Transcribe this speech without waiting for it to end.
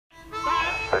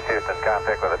Houston,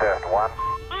 contact with a test 1.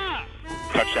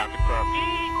 Touchdown confirmed.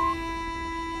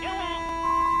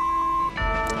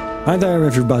 Hi there,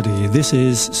 everybody. This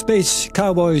is Space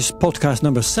Cowboys podcast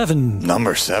number 7.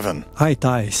 Number 7. Hi,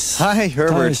 Thijs. Hi,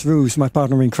 Herbert. Thijs Roos, my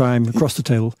partner in crime, across the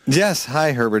table. Yes,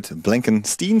 hi, Herbert.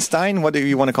 Blankensteinstein? What do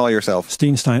you want to call yourself?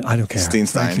 Steenstein, I don't care.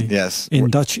 Steenstein, frankly. yes. In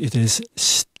Dutch, it is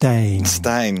Stein.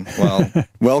 Stein. Well,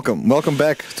 welcome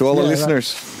back to all the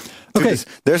listeners. Okay.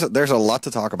 There's a lot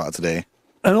to talk about today.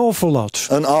 An awful lot.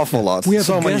 An awful lot. We have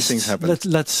so a many guest. things happen.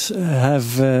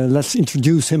 Let's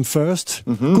introduce him first.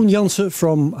 Coen Janssen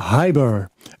from Hiber,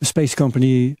 a space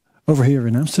company over here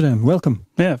in Amsterdam. Welcome.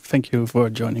 Yeah, thank you for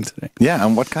joining today. Yeah,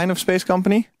 and what kind of space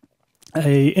company?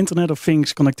 A Internet of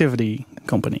Things connectivity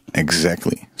company.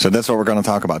 Exactly. So that's what we're going to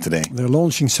talk about today. They're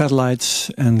launching satellites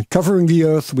and covering the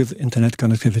Earth with internet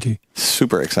connectivity.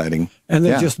 Super exciting. And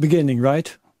they're just beginning,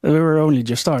 right? We were only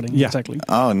just starting. Yeah. Exactly.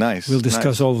 Oh, nice. We'll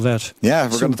discuss all of that. Yeah,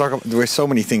 we're going to talk about. There's so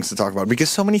many things to talk about because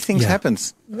so many things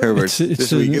happened, Herbert,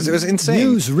 this week. It was insane.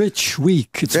 News-rich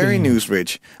week. It's very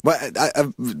news-rich. But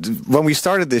when we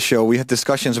started this show, we had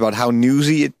discussions about how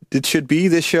newsy it should be.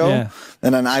 This show,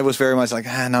 and then I was very much like,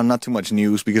 no, not too much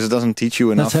news because it doesn't teach you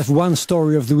enough. Let's have one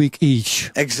story of the week each.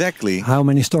 Exactly. How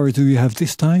many stories do you have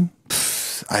this time?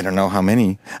 I don't know how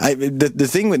many. The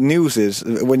thing with news is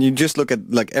when you just look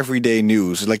at like everyday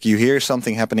news, like you hear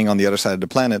something happening on the other side of the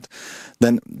planet,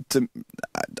 then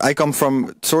I come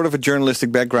from sort of a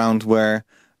journalistic background where,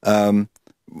 the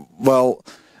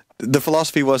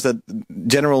philosophy was that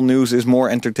general news is more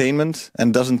entertainment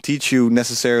and doesn't teach you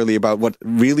necessarily about what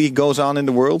really goes on in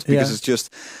the world because it's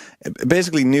just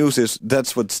basically news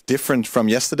that's what's different from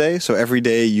yesterday. So every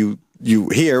day you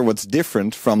hear what's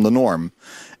different from the norm.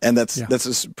 And that's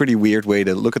a pretty weird way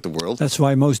to look at the world. That's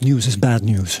why most news is bad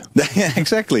news. Yeah,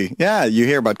 exactly. Yeah, you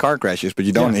hear about car crashes, but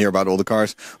you don't hear about all the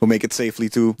cars who make it safely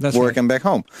to work and back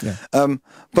home. Yeah.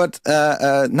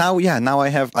 Now I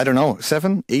have, I don't know,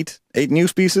 7, 8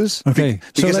 news pieces. Okay,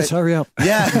 so let's hurry up.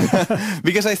 Yeah,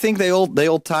 because I think they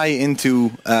all tie into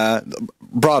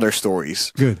broader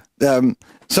stories. Good.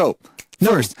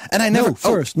 First, and I never...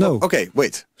 No. Okay,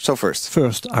 wait. So first.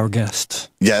 First, our guest.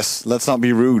 Yes, let's not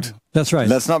be rude. That's right.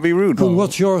 Let's not be rude. Coen,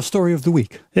 what's your story of the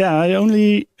week? Yeah, I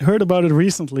only heard about it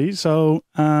recently, so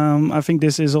I think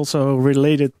this is also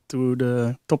related to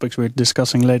the topics we're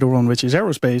discussing later on, which is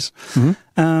aerospace.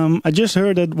 I just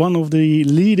heard that one of the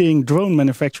leading drone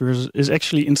manufacturers is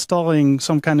actually installing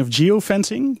some kind of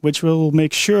geofencing, which will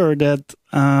make sure that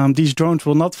these drones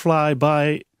will not fly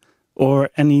by or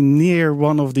any near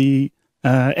one of the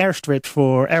airstrips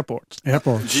for airports.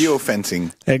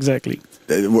 Geofencing. Exactly.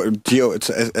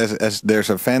 As there's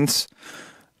a fence,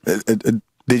 a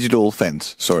digital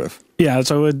fence, sort of. Yeah,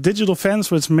 so a digital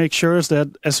fence which makes sure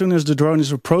that as soon as the drone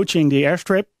is approaching the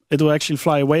airstrip, it will actually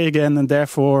fly away again, and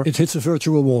therefore... It hits a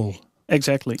virtual wall.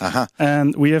 Exactly.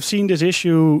 And we have seen this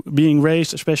issue being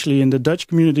raised, especially in the Dutch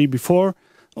community before,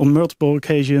 on multiple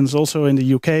occasions, also in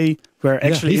the UK, where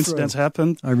actually incidents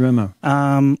happened. I remember.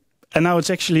 And now it's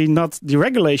actually not the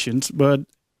regulations, but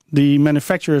the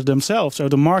manufacturers themselves, so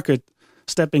the market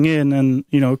stepping in and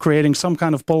creating some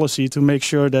kind of policy to make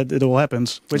sure that it all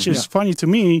happens, which is funny to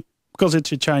me because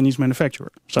it's a Chinese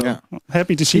manufacturer. So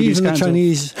happy to see even the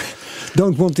Chinese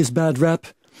don't want this bad rap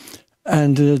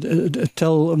and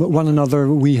tell one another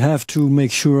we have to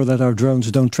make sure that our drones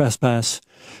don't trespass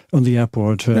on the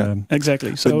airport.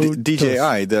 Exactly. So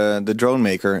DJI, the drone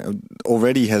maker,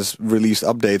 already has released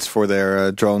updates for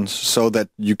their drones so that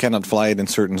you cannot fly it in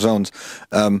certain zones.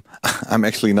 I'm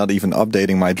actually not even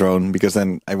updating my drone because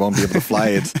then I won't be able to fly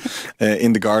it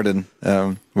in the garden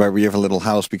where we have a little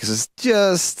house because it's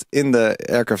just in the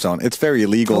aircraft zone. It's very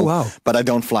illegal, but I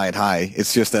don't fly it high.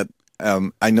 It's just that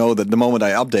I know that the moment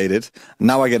I update it,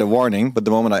 now I get a warning, but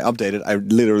the moment I update it, I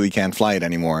literally can't fly it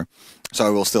anymore. So I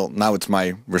will now it's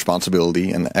my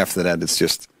responsibility, and after that it's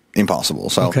just impossible.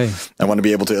 So I want to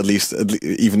be able to at least,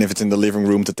 even if it's in the living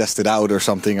room to test it out or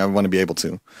something, I want to be able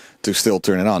to still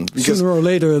turn it on. Because sooner or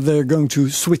later they're going to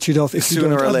switch it off if you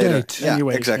don't update. Yeah,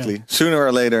 anyway, exactly. Yeah. Sooner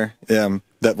or later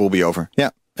that will be over. Yeah,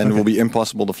 and it will be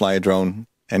impossible to fly a drone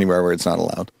anywhere where it's not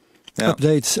allowed. Yeah.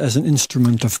 Updates as an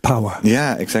instrument of power.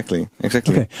 Yeah, exactly.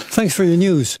 Okay, thanks for your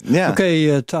news. Yeah.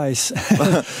 Okay, Thijs.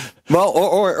 Well,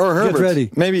 or Herbert. Get ready.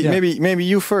 Maybe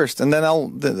you first, and then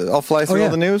I'll fly through all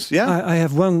the news. Yeah. I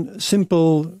have one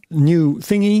simple new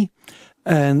thingy,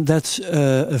 and that's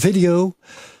a video,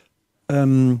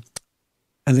 and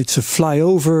it's a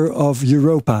flyover of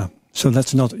Europa. So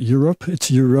that's not Europe; it's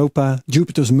Europa,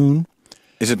 Jupiter's moon.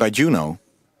 Is it by Juno?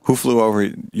 Who flew over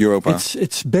Europa?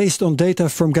 It's based on data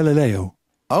from Galileo.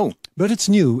 Oh, But it's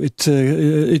new.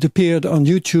 It appeared on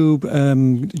YouTube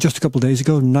just a couple of days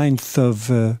ago, 9th of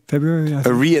February. I a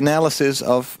think. reanalysis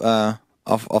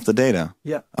of the data.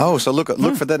 Yeah. Oh, so look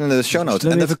for that in the show notes.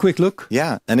 Let And me have a quick look.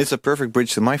 yeah, and it's a perfect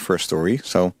bridge to my first story.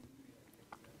 So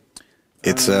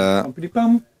it's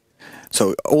Pumpity-pum.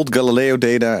 so old Galileo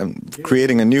data and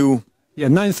creating a new. Yeah,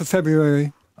 9th of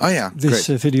February. Oh yeah, This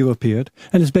great. video appeared,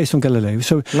 and it's based on Galileo.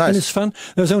 So Nice. and it's fun.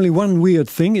 There's only one weird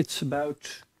thing. It's about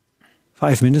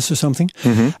 5 minutes or something.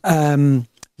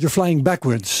 You're flying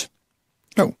backwards.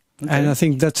 Oh, And I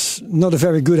think that's not a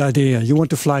very good idea. You want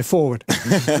to fly forward,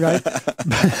 right?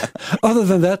 Other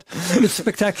than that, it's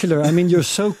spectacular. I mean, you're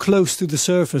so close to the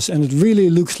surface, and it really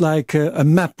looks like a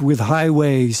map with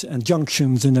highways and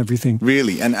junctions and everything.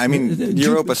 really? And I mean,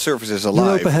 Europa's surface is alive.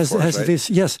 Europa has of course, has right? this.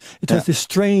 Yes, it has this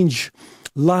strange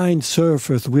lined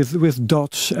surface with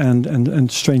dots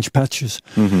and strange patches,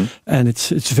 and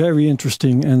it's very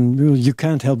interesting. And you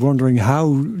can't help wondering,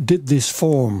 how did this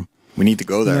form? We need to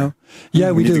go there. You know?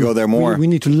 Yeah, we need do. to go there more. We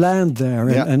need to land there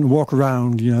and walk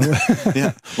around. You know,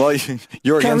 Yeah. Well,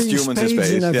 you're against carrying humans in spades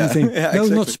space. and everything. Yeah. Yeah, no,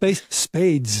 exactly. not space.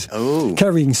 Spades. Oh.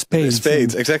 Carrying spades.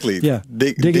 Spades, and- exactly. Yeah,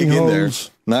 Dig digging in there.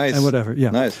 holes Nice. and whatever.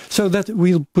 Yeah. Nice. So that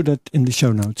we'll put that in the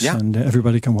show notes, Yeah. and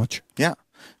everybody can watch. Yeah.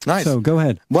 Nice. So go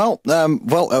ahead. Well,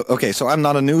 okay. So I'm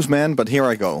not a newsman, but here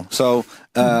I go. So,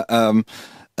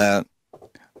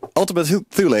 Ultimate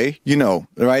Thule, you know,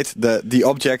 right? The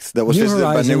object that was New visited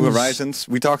by New Horizons. Horizons.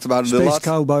 We talked about it a Space lot.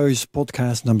 Cowboys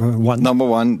podcast number 1. Number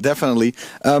one, definitely.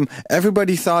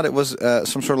 Everybody thought it was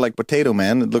some sort of like potato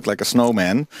man. It looked like a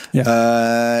snowman.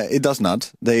 Yeah. It does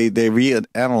not. They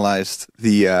reanalyzed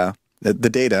the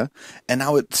data, and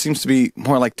now it seems to be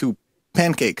more like two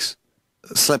pancakes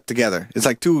slapped together. It's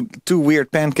like two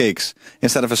weird pancakes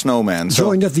instead of a snowman. So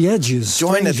Joined at the edges.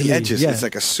 joined at the strangely. edges. Yeah. It's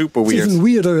like a super It's weird. even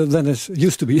weirder than it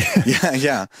used to be.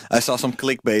 Yeah. I saw some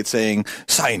clickbait saying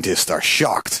scientists are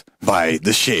shocked by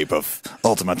the shape of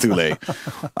Ultima Thule.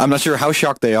 I'm not sure how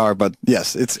shocked they are, but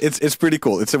yes, it's pretty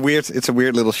cool. It's a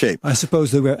weird little shape. I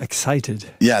suppose they were excited.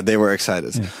 Yeah, they were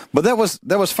excited. Yeah. But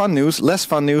that was fun news. Less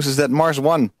fun news is that Mars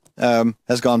One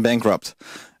has gone bankrupt.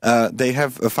 They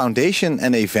have a foundation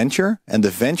and a venture, and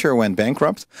the venture went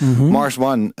bankrupt. Mars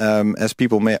One, as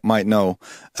people might know,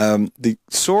 the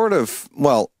sort of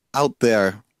out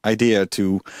there idea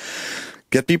to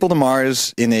get people to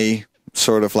Mars in a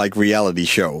sort of like reality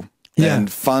show and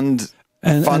fund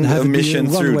And a have it be mission a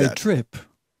through one-way that. trip.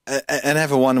 And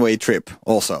have a one-way trip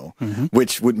also,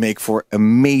 which would make for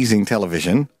amazing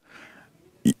television.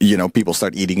 You know, people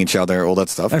start eating each other, all that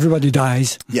stuff. Everybody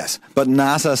dies. Yes, but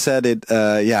NASA said it.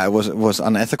 It was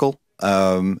unethical,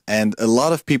 and a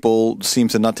lot of people seem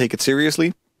to not take it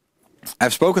seriously.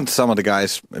 I've spoken to some of the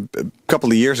guys a couple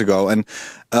of years ago, and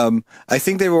I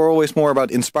think they were always more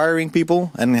about inspiring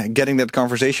people and getting that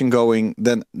conversation going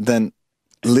than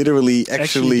literally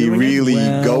actually doing it? really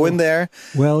Well, going there.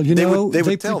 Well, you They know, would- they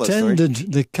would tell that story.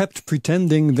 they kept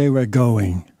pretending they were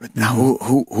going. Now,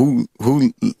 who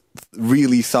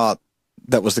really thought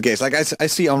that was the case? Like I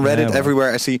see on Reddit well.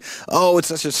 everywhere. I see, it's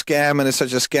such a scam, and it's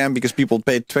such a scam because people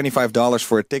paid $25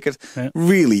 for a ticket. Yeah.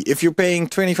 Really, if you're paying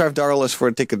 $25 for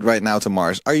a ticket right now to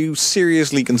Mars, are you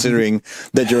seriously considering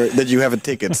that you have a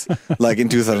ticket like in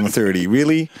 2030?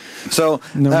 Really? So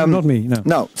No, not me. No.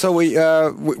 No. So we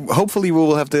hopefully we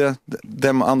will have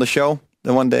them on the show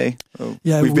one day.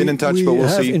 Yeah, we've been in touch, we but we'll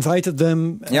have see. invited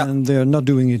them, Yeah. and they're not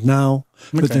doing it now,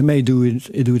 but Okay. they may do it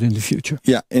in the future.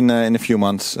 Yeah, in a few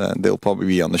months they'll probably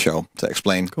be on the show to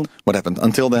explain what happened.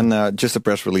 Until then, just a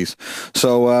press release.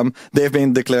 So they've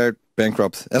been declared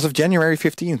bankrupt as of January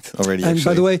 15th already. And by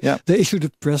actually. the way, yeah. they issued a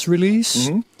press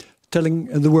release telling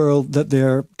the world that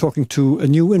they're talking to a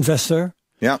new investor.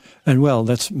 Yeah, And well,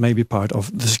 that's maybe part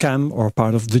of the scam or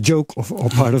part of the joke or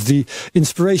part of the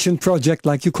inspiration project,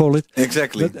 like you call it.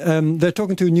 exactly. But they're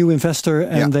talking to a new investor,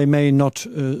 and Yeah. they may not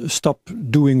stop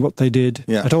doing what they did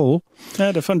Yeah. at all.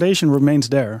 Yeah, the foundation remains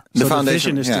there. The So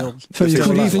foundation, vision is yeah. still. So It's you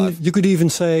still could alive. you could even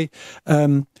say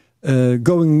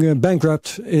going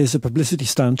bankrupt is a publicity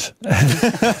stunt.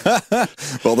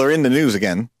 Well, they're in the news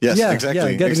again. Yes, Yeah, exactly.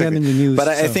 yeah, getting them exactly. in the news, But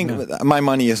I so, think yeah. my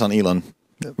money is on Elon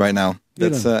right now.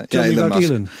 That's Tell me Elon about Musk.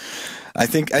 Elon. I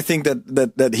think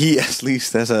that he at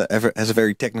least has a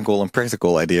very technical and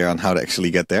practical idea on how to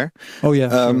actually get there. Oh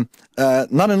yeah.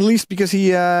 Not in the least because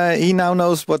he now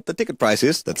knows what the ticket price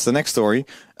is. That's the next story.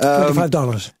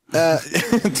 $25.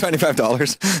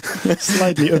 $25.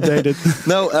 Slightly updated.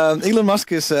 No, Elon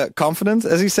Musk is confident,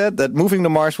 as he said, that moving to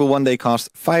Mars will one day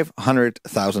cost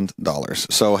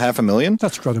 $500,000. So $500,000.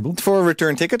 That's credible. For a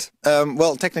return ticket.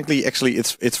 Well, technically, actually,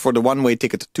 it's for the one-way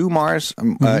ticket to Mars.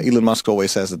 Elon Musk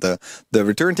always says that the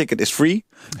return ticket is free.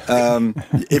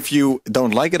 If you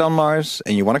don't like it on Mars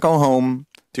and you want to go home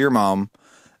to your mom,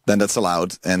 then that's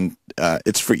allowed, and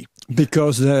it's free.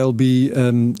 Because there'll be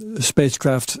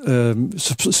spacecraft,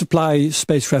 supply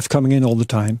spacecraft coming in all the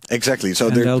time. Exactly. So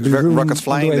there'll be rockets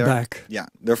flying on the way there. back. Yeah,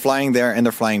 they're flying there and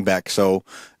they're flying back. So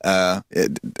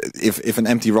if an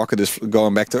empty rocket is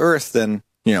going back to Earth, then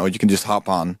you can just hop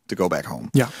on to go back home.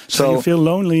 Yeah. So you feel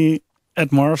lonely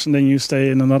at Mars, and then you stay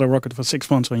in another rocket for 6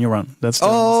 months when you run. That's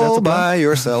the by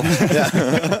yourself.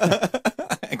 Yeah.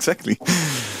 Exactly.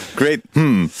 Great.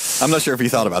 I'm not sure if he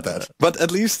thought about that, but at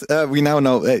least we now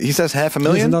know. He says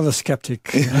 $500,000. He's another skeptic.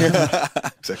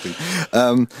 Exactly.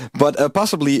 But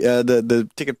possibly the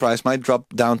ticket price might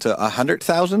drop down to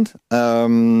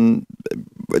 $100,000.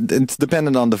 It's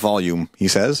dependent on the volume, he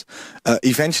says.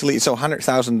 Eventually, so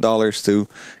 $100,000 to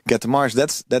get to Mars.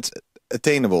 That's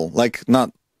attainable. Like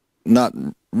not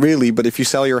really, but if you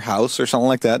sell your house or something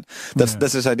like that,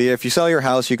 that's his idea. If you sell your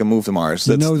house, you can move to Mars.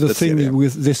 The thing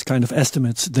with this kind of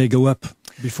estimates, they go up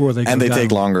before they go and they down.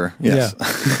 take longer. Yes,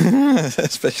 yeah.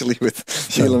 Especially with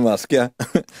Elon Musk. Yeah.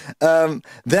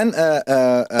 Then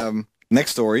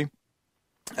next story.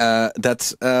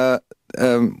 That's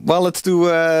let's do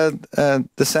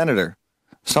the senator.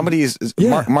 Somebody is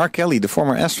Mark Kelly, the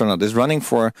former astronaut, is running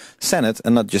for Senate,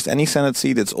 and not just any Senate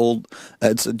seat. It's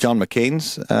John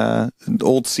McCain's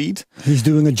old seat. He's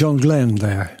doing a John Glenn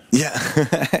there. Yeah,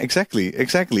 exactly.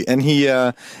 And he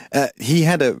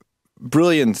had a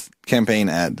brilliant campaign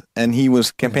ad, and he was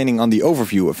campaigning on the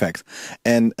overview effect.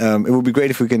 And it would be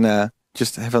great if we can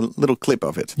just have a little clip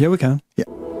of it. Yeah, we can. Yeah.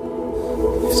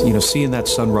 Seeing that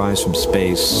sunrise from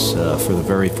space for the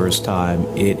very first time,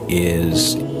 it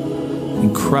is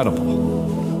incredible.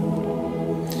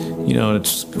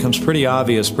 It becomes pretty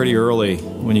obvious pretty early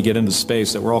when you get into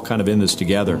space that we're all kind of in this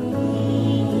together.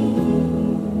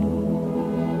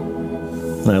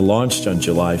 When I launched on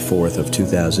July 4th of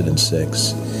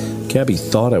 2006, Gabby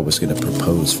thought I was going to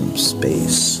propose from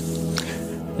space.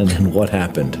 And then what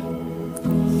happened?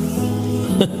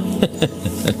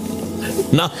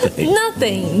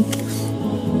 Nothing.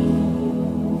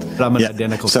 I'm an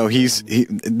identical. So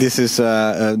this is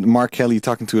Mark Kelly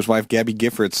talking to his wife Gabby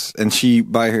Giffords, and she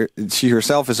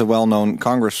herself is a well-known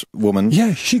congresswoman.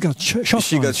 Yeah, she got shot.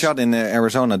 She got shot in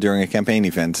Arizona during a campaign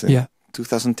event. Yeah,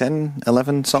 2010,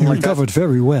 11, something like that. She recovered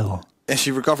very well. And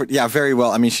she recovered, very well.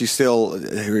 I mean, she's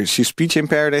speech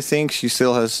impaired. I think she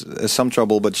still has some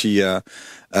trouble, but they're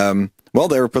a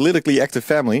politically active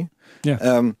family.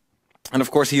 Yeah. And of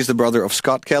course, he's the brother of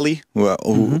Scott Kelly, who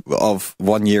of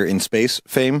 1 Year in Space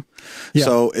fame. Yeah.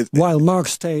 So while Mark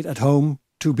stayed at home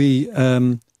to be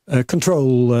a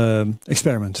control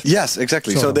experiment. Yes,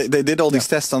 exactly. So they did all these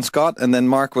tests on Scott, and then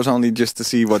Mark was only just to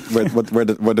see where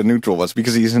the neutral was,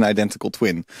 because he's an identical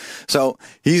twin. So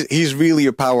he's really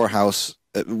a powerhouse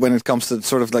when it comes to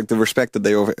sort of like the respect that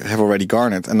they have already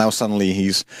garnered, and now suddenly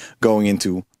he's going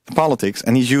into politics,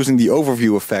 and he's using the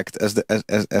overview effect as the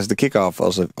kickoff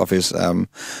of his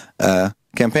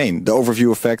campaign. The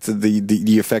overview effect,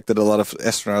 the effect that a lot of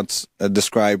astronauts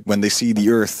describe when they see the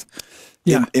Earth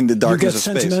in the darkness of space.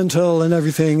 You get sentimental and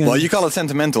everything. Well, you call it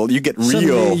sentimental. You get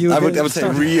real. I would say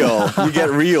real. You get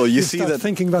real. You see that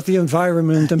thinking about the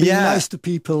environment and being nice to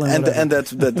people, and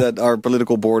that our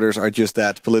political borders are just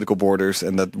that, political borders,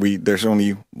 and that we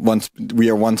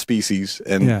are one species,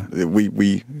 and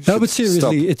we. No, but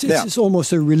seriously, it's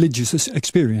almost a religious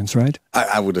experience, right?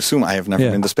 I would assume. I have never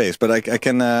been to space, but I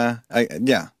can. That's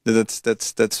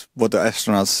what the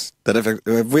astronauts that have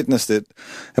witnessed it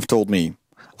have told me.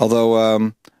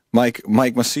 Although Mike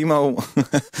Massimo,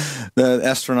 the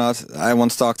astronaut, I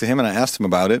once talked to him and I asked him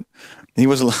about it. He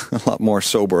was a lot more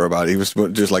sober about it. He was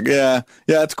just like, yeah,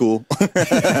 it's cool.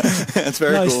 It's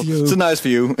very cool. View. It's a nice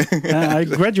view. I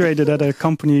graduated at a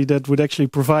company that would actually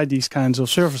provide these kinds of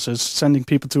services, sending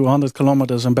people to 100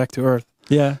 kilometers and back to Earth.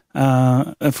 Yeah.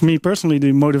 And for me personally,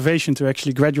 the motivation to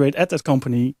actually graduate at that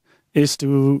company is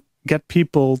to get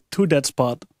people to that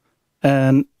spot.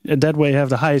 And that way have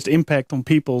the highest impact on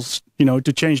people's,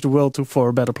 to change the world for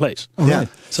a better place. All right.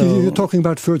 So you're talking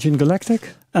about Virgin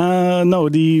Galactic? No,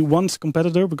 the once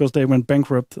competitor, because they went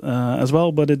bankrupt as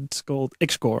well, but it's called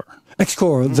Xcore.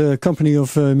 Xcore, the company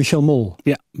of Michel Mol.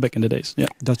 Yeah, back in the days. Yeah,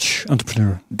 Dutch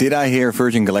entrepreneur. Did I hear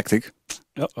Virgin Galactic?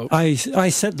 Uh-oh. I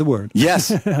said the word.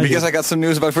 Yes, because I got some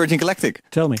news about Virgin Galactic.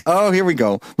 Tell me. Oh, here we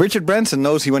go. Richard Branson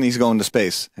knows when he's going to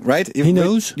space, right? He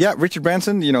knows? Yeah, Richard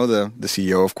Branson, the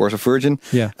CEO, of course, of Virgin.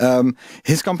 Yeah.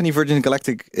 His company, Virgin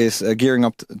Galactic, is gearing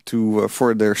up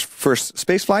for their first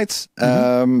space flights.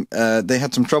 They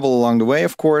had some trouble along the way,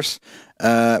 of course.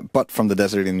 But from the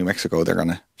desert in New Mexico, they're going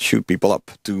to shoot people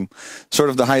up to sort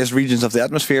of the highest regions of the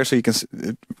atmosphere so you can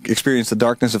experience the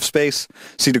darkness of space,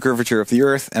 see the curvature of the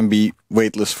Earth, and be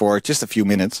weightless for just a few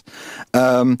minutes.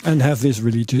 And have this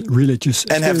religious experience.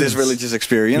 And have this religious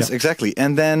experience, Yeah. exactly.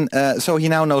 And then, so he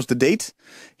now knows the date.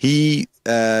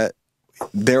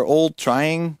 They're all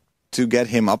trying to get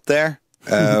him up there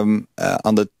on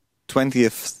the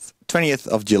 20th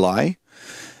of July.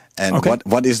 And Okay.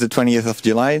 what is the 20th of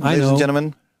July, ladies and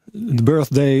gentlemen? The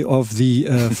birthday of the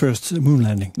first moon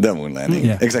landing. The moon landing,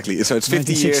 Yeah. exactly. So it's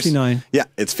 50 years. 1969. Yeah,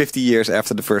 it's 50 years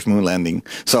after the first moon landing.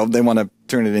 So they want to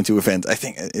turn it into an event. I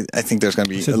think there's going to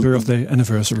be It's a birthday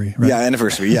anniversary, right? Yeah,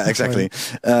 anniversary. Yeah, exactly.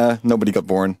 Nobody got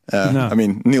born. No. I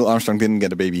mean, Neil Armstrong didn't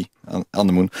get a baby on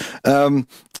the moon.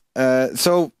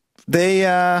 So they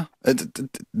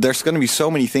there's going to be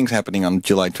so many things happening on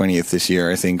July 20th this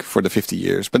year. I think for the 50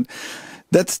 years, but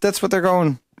that's what they're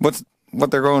going. What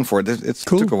they're going for. It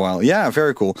Cool. took a while. Yeah,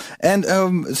 very cool. And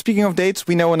speaking of dates,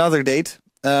 we know another date.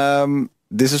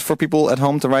 This is for people at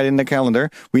home to write in their calendar.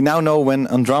 We now know when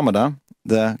Andromeda,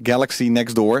 the galaxy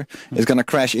next door, is going to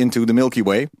crash into the Milky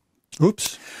Way.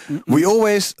 Oops. We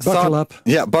always Buckle up.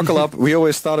 Yeah, buckle up. We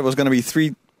always thought it was going to be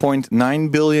 3.9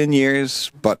 billion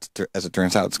years, but as it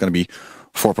turns out, it's going to be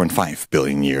 4.5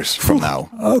 billion years from now.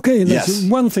 Okay, that's Yes.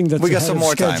 one thing that We got some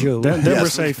more time. schedule. Then Yes. we're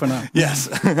safe for now. Yes,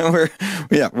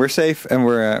 we're safe and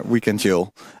we can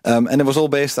chill. And it was all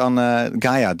based on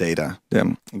Gaia data.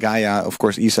 Gaia, of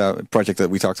course, ESA project that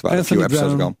we talked about a few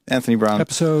episodes ago. Anthony Brown.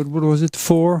 Episode, what was it?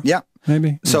 4? Yeah.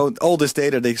 Maybe. So all this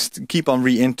data, they keep on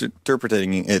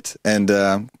reinterpreting it and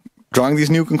drawing these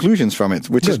new conclusions from it,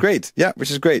 which is great. Yeah, which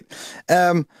is great.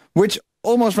 Which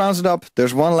almost rounds it up.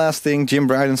 There's one last thing. Jim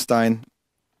Bridenstine,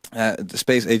 the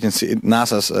space agency,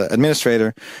 NASA's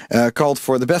administrator, called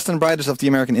for the best and brightest of the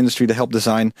American industry to help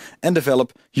design and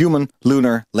develop human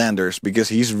lunar landers, because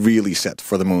he's really set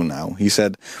for the moon now. He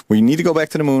said, we need to go back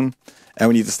to the moon and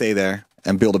we need to stay there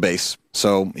and build a base.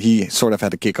 So he sort of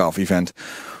had a kickoff event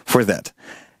for that.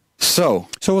 So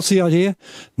what's the idea?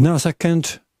 NASA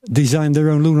can't design their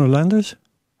own lunar landers?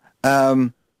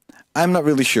 I'm not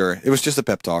really sure. It was just a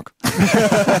pep talk.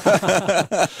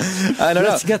 I don't know.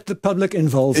 Let's get the public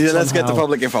involved. Yeah, let's get the somehow.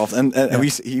 public involved. And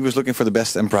he was looking for the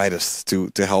best and brightest to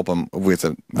help him with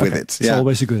it. It's Yeah.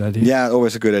 always a good idea. Yeah,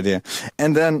 always a good idea.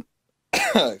 And then,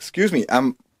 excuse me,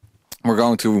 we're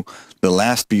going to the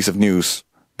last piece of news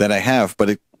that I have, but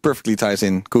it perfectly ties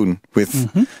in, Koen, with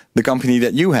the company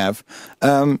that you have,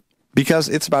 because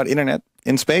it's about internet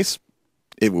in space.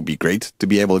 It would be great to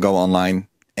be able to go online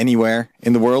anywhere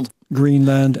in the world.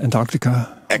 Greenland, Antarctica.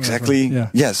 Exactly. Yeah.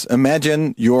 Yes.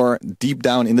 Imagine you're deep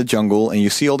down in the jungle and you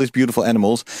see all these beautiful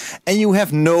animals and you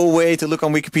have no way to look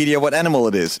on Wikipedia what animal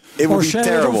it is. It would Or be share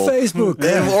terrible. it on Facebook.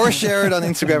 Or share it on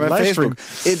Instagram and Live Facebook.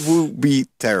 It would be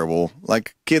terrible.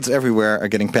 Like, kids everywhere are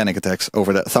getting panic attacks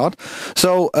over that thought.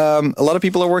 So a lot of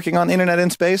people are working on internet in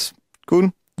space.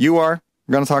 Koen, you are.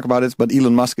 We're going to talk about it, but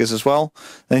Elon Musk is as well.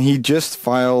 And he just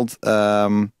filed,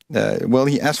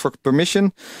 he asked for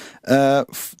permission to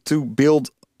build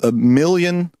 1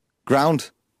 million ground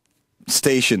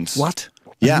stations. What?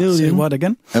 Yeah. A million? Say what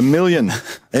again? 1 million.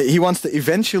 He wants to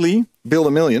eventually build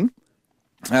 1 million.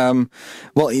 The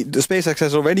SpaceX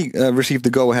has already received the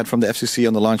go-ahead from the FCC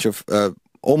on the launch of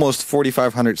almost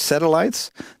 4,500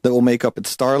 satellites that will make up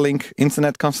its Starlink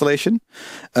internet constellation.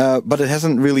 But it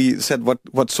hasn't really said what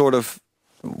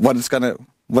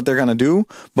they're gonna do.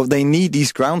 But they need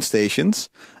these ground stations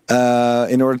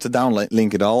in order to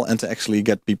downlink it all and to actually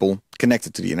get people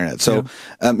connected to the internet. So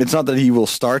it's not that he will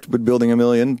start with building 1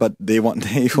 million, but they've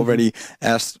already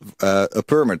asked a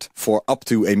permit for up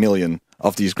to 1 million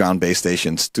of these ground-based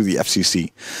stations to the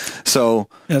FCC. So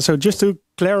So just to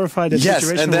clarify the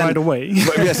situation right away.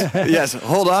 yes.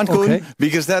 Hold on, Koen, Okay.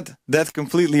 because that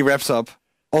completely wraps up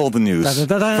all the news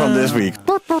Da-da-da-da. from this week.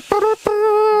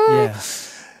 Yeah.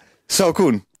 So,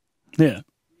 Koen, Yeah.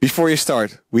 before you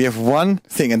start, we have one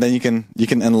thing, and then you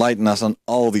can enlighten us on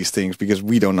all these things because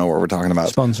we don't know what we're talking about.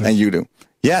 Sponsors. And you do.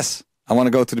 Yes, I want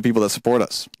to go to the people that support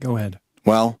us. Go ahead.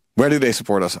 Well, Where do they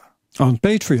support us? On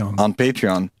Patreon. On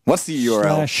Patreon. What's the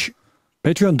URL?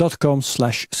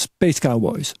 Patreon.com/Space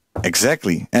Cowboys.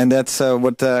 Exactly. And that's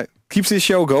what keeps this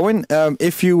show going.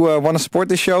 If you want to support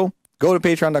this show, go to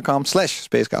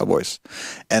patreon.com/Space Cowboys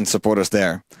and support us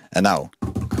there. And now,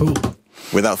 Cool.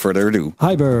 without further ado,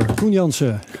 Hiber, Coen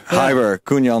Janssen. Hiber,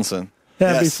 Coen Janssen.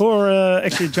 Yeah, Yes. before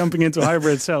actually jumping into Hiber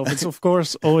itself, it's of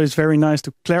course always very nice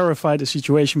to clarify the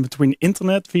situation between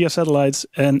internet via satellites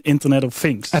and Internet of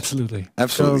Things. Absolutely.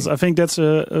 Absolutely. Because I think that's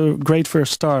a great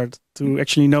first start to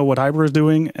actually know what Hiber is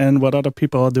doing and what other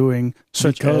people are doing,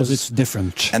 such Because as it's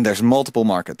different. And there's multiple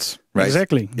markets, right?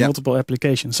 exactly Yeah. multiple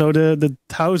applications. So the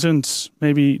thousands,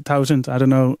 maybe 1,000, I don't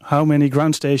know how many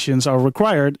ground stations are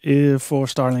required for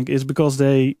Starlink is because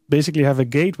they basically have a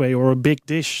gateway or a big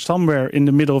dish somewhere in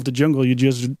the middle of the jungle you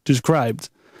just described,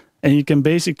 and you can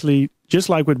basically, just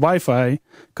like with Wi-Fi,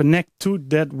 connect to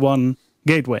that one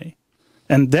gateway,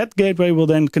 and that gateway will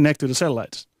then connect to the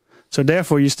satellites. So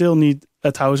therefore, you still need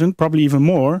 1,000, probably even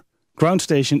more, ground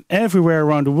station everywhere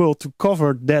around the world to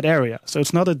cover that area. So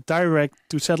it's not a direct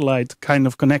to satellite kind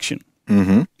of connection.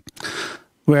 Mm-hmm.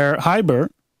 Where Hiber,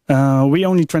 we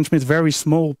only transmit very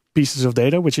small pieces of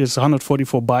data, which is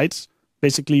 144 bytes,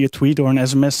 basically a tweet or an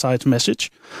SMS-sized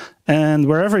message. And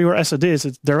wherever your asset is,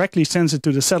 it directly sends it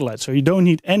to the satellite. So you don't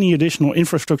need any additional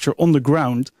infrastructure on the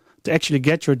ground to actually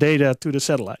get your data to the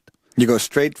satellite. You go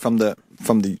straight from the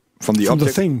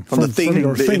object, thing. from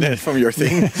your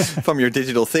thing. from your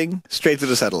digital thing, straight to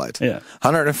the satellite. Yeah.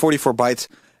 144 bytes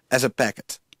as a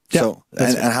packet. Yeah, So,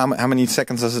 that's and how many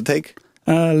seconds does it take?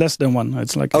 Less than one.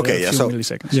 It's like Okay, a yeah, few so-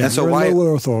 milliseconds. Yeah, And so we're why- in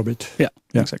low Earth orbit. Yeah,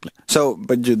 Yeah. exactly. So,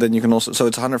 but then you can also, so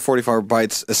it's 144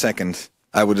 bytes a second,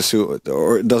 I would assume,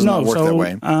 or it does not work that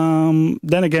way.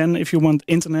 Then again, if you want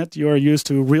internet, you're used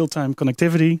to real-time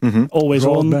connectivity, always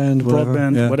Broadband, on, whatever,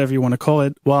 broadband, yeah. whatever you want to call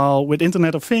it. While with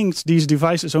Internet of Things, these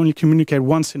devices only communicate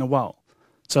once in a while.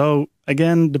 So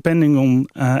again, depending on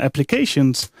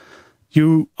applications,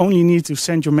 you only need to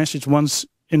send your message once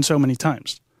in so many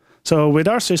times. So with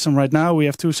our system right now, we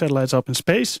have 2 satellites up in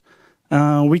space.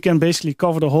 We can basically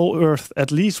cover the whole Earth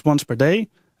at least once per day.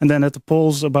 And then at the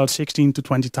poles about 16 to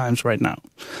 20 times right now.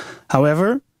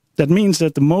 However, that means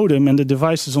that the modem and the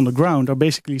devices on the ground are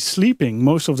basically sleeping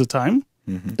most of the time.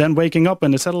 Then waking up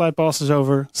when the satellite passes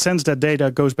over, sends that data,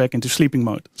 goes back into sleeping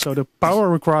mode. So the power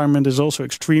requirement is also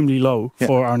extremely low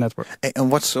for our network.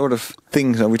 And what sort of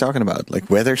things are we talking about? Like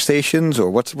weather stations, or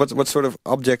what sort of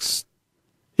objects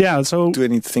Yeah, so do I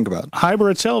need to think about? Hiber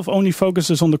itself only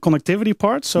focuses on the connectivity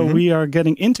part. So we are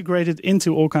getting integrated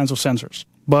into all kinds of sensors.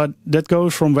 But that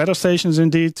goes from weather stations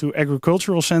indeed to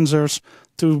agricultural sensors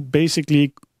to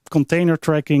basically container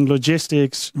tracking,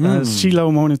 logistics,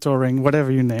 silo monitoring,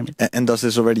 whatever you name it. And does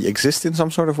this already exist in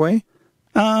some sort of way?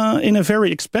 In a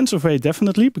very expensive way,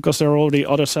 definitely, because there are already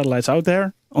other satellites out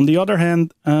there. On the other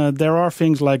hand, there are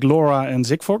things like LoRa and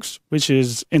Sigfox, which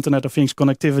is Internet of Things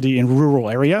connectivity in rural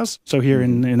areas. So here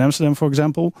in Amsterdam, for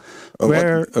example,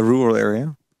 where a rural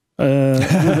area?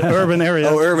 the urban area.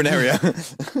 Oh, urban area.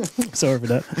 Sorry for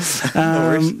that.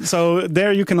 So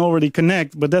there you can already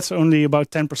connect, but that's only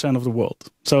about 10% of the world.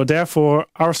 So therefore,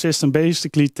 our system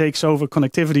basically takes over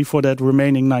connectivity for that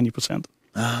remaining 90%.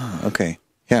 Ah, okay.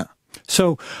 Yeah.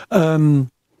 So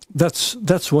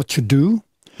that's what you do.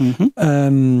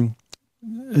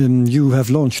 You have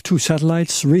launched 2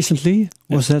 satellites recently.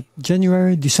 Was that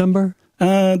January, December?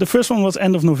 The first one was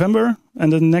end of November,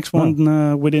 and the next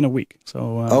one within a week.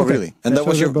 So Really? And that So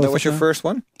was they're both your first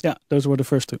one? yeah, those were the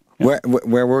first 2. Yeah.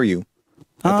 Where were you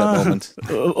at that moment?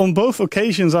 On both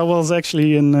occasions, I was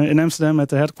actually in Amsterdam at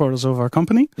the headquarters of our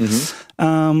company.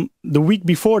 The week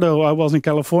before, though, I was in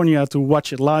California to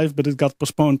watch it live, but it got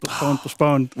postponed.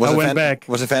 I went back.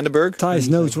 Was it Vandenberg? Thijs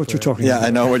knows what you're talking Yeah, about.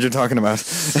 I know what you're talking about.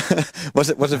 was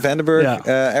it Vandenberg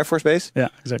Air Force Base? Yeah,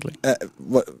 exactly.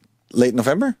 What, late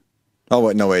November? Oh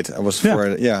wait, I was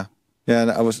for yeah,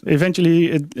 I was.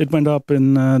 Eventually, it went up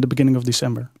in the beginning of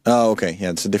December. Oh, okay,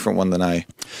 yeah, it's a different one than I.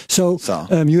 So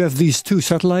you have these 2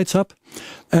 satellites up,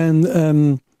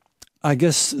 and I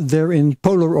guess they're in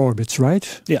polar orbits,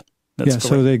 right? Yeah, that's correct.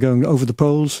 So they're going over the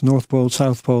poles, North Pole,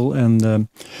 South Pole, and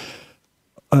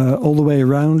all the way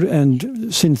around.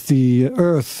 And since the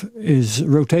Earth is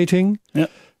rotating,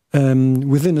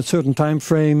 within a certain time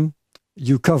frame,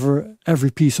 you cover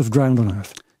every piece of ground on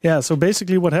Earth. Yeah, so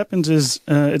basically what happens is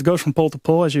it goes from pole to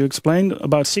pole, as you explained,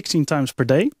 about 16 times per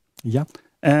day. Yeah.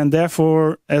 And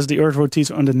therefore, as the Earth rotates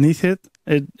underneath it,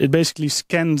 it basically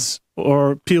scans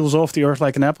or peels off the Earth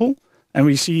like an apple. And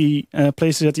we see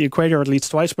places at the equator at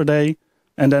least twice per day,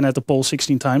 and then at the pole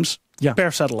 16 times per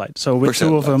satellite. So with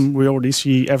 2 of them, we already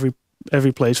see every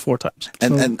every place 4 times.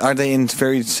 And are they in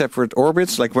very separate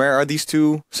orbits? Like, where are these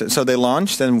two? So they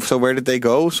launched, and so where did they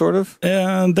go, sort of?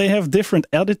 They have different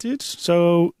altitudes.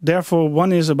 So therefore,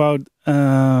 one is about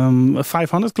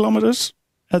 500 kilometers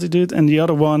altitude, and the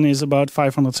other one is about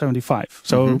 575.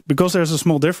 So because there's a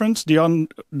small difference, the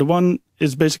one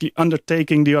is basically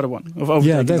undertaking the other one.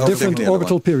 Yeah, they have different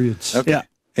orbital periods. Okay.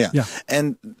 Yeah. Yeah.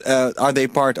 And are they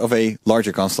part of a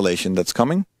larger constellation that's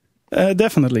coming?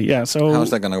 Definitely, yeah. So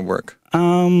how's that going to work?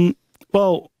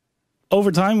 Well,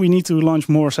 over time we need to launch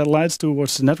more satellites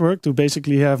towards the network to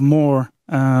basically have more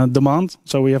demand.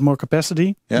 So we have more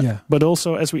capacity. Yeah. But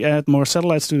also, as we add more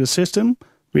satellites to the system,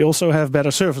 we also have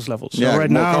better service levels. So right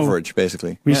more now, coverage,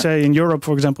 basically. We say in Europe,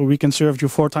 for example, we can serve you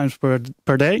 4 times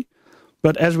per day.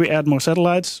 But as we add more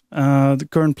satellites, the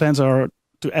current plans are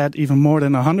to add even more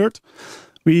than 100.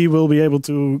 We will be able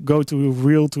to go to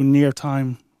real to near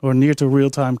time or near to real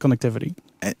time connectivity.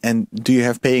 And do you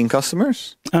have paying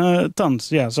customers?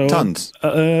 Tons, yeah. So tons.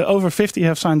 Over 50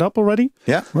 have signed up already.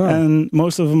 Yeah, wow. And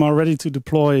most of them are ready to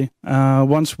deploy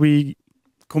once we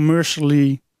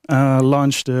commercially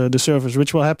launch the service,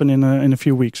 which will happen in a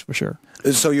few weeks for sure.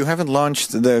 So you haven't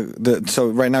launched so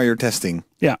right now you're testing?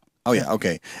 Yeah. Oh yeah,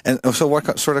 okay. And so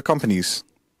what sort of companies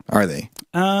are they?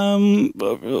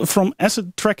 From asset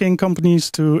tracking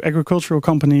companies to agricultural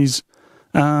companies.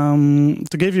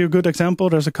 To give you a good example,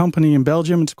 there's a company in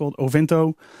Belgium, it's called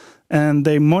Ovinto, and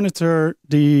they monitor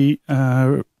the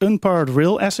unpowered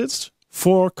rail assets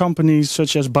for companies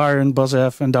such as Bayern,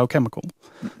 BASF, and Dow Chemical.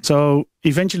 So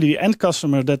eventually the end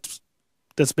customer that's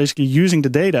basically using the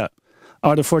data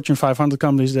are the Fortune 500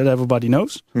 companies that everybody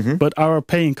knows. But our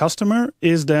paying customer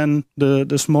is then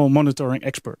the small monitoring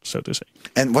expert, so to say.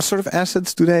 And what sort of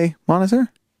assets do they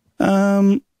monitor?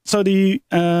 So the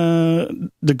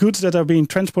goods that are being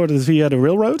transported via the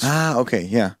railroads. Ah, okay,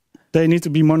 yeah. They need to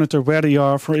be monitored where they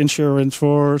are for insurance,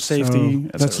 for safety.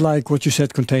 So that's like what you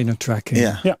said, container tracking.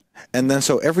 Yeah. And then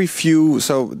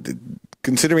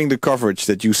considering the coverage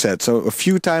that you said, so a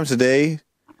few times a day,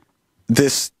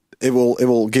 it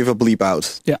will give a bleep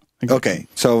out. Yeah. Exactly. Okay,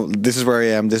 so this is where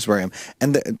I am. This is where I am.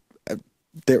 And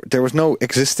there was no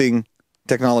existing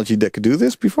technology that could do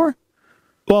this before.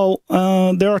 Well,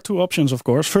 there are 2 options, of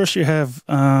course. First, you have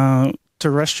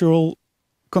terrestrial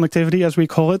connectivity, as we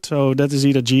call it. So that is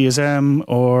either GSM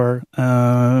or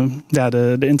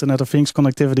the Internet of Things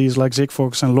connectivities like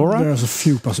Sigfox and LoRa. There's a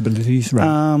few possibilities,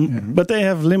 right? But they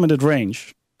have limited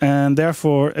range. And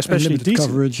therefore, especially limited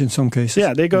coverage in some cases.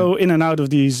 Yeah, they go in and out of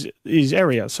these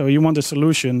areas. So you want a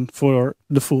solution for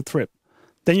the full trip.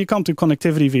 Then you come to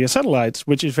connectivity via satellites,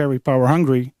 which is very power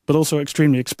hungry, but also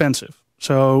extremely expensive.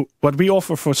 So what we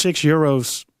offer for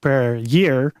 €6 per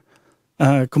year,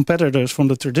 competitors from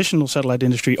the traditional satellite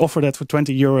industry offer that for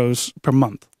 €20 per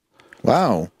month.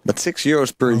 Wow, but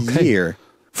 €6 per year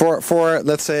for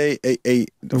let's say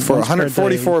for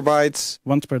 144 bytes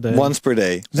once per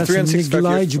day. That's a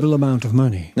negligible amount of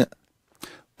money. Yeah.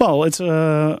 Well, it's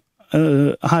a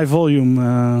high volume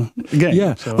game.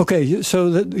 Yeah. So. Okay. So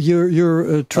that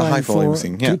you're trying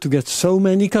to get so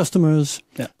many customers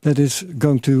that is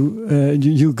going to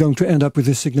you're going to end up with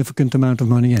a significant amount of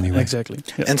money anyway. Exactly.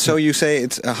 Yeah. And so you say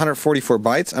it's 144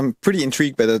 bytes. I'm pretty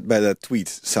intrigued by that tweet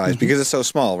size because it's so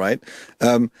small, right?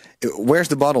 Where's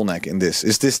the bottleneck in this?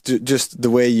 Is this just the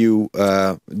way you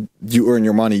earn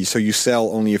your money? So you sell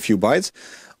only a few bytes.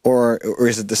 Or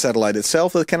is it the satellite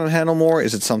itself that cannot handle more?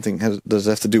 Is it does it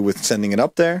have to do with sending it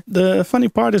up there? The funny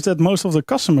part is that most of the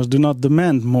customers do not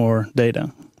demand more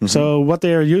data. So what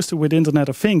they are used to with Internet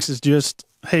of Things is just,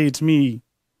 hey, it's me,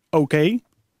 okay,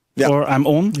 or I'm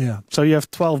on. Yeah. So you have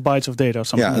 12 bytes of data or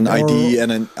something. Yeah, an ID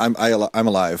and I'm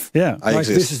alive. Yeah. I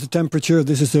exist. This is the temperature,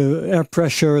 this is the air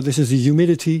pressure, this is the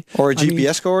humidity. Or a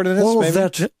GPS coordinates, all maybe? of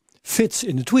that fits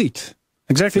in a tweet.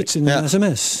 Exactly. Fits in an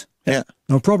SMS. Yeah.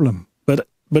 No problem.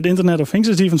 But Internet of Things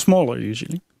is even smaller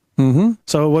usually.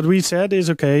 So what we said is,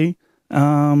 okay,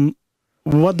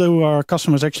 what do our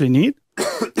customers actually need?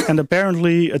 And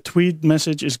apparently a tweet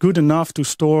message is good enough to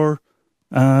store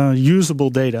usable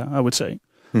data, I would say.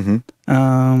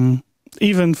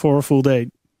 Even for a full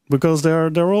day. Because there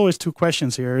are always 2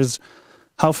 questions here. Is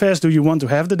how fast do you want to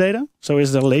have the data? So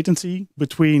is there latency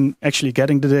between actually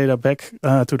getting the data back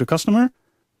to the customer?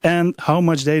 And how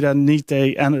much data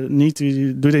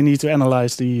do they need to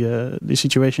analyze the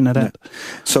situation at hand?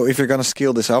 So if you're going to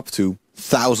scale this up to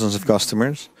thousands of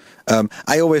customers,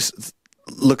 I always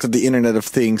looked at the Internet of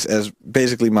Things as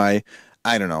basically my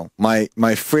I don't know,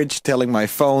 my fridge telling my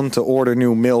phone to order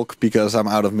new milk because I'm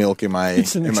out of milk in my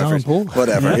It's an in my fridge. example.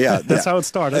 Whatever, yeah. That's how it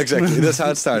started. Exactly, that's how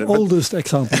it started. But, Oldest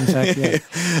example, in fact. Yeah.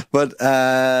 but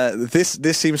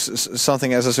this seems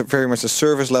something as very much a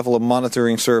service level, a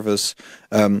monitoring service,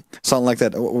 something like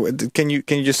that. Can you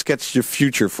just sketch the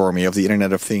future for me of the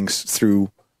Internet of Things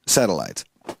through satellite?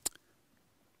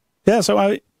 Yeah,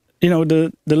 so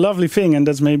the lovely thing, and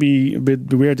that's maybe a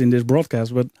bit weird in this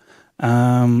broadcast, but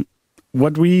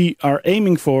what we are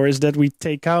aiming for is that we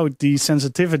take out the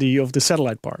sensitivity of the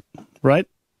satellite part, right?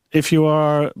 If you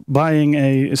are buying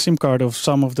a SIM card of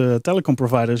some of the telecom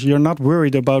providers, you're not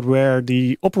worried about where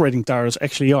the operating towers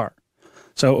actually are.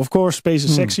 So, of course, space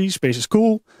is sexy, space is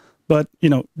cool, but,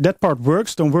 that part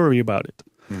works, don't worry about it.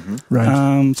 Mm-hmm.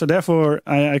 Right. So therefore,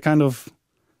 I kind of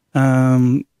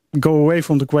go away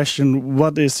from the question,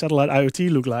 what does satellite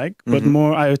IoT look like, but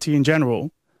more IoT in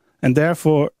general. And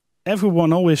therefore,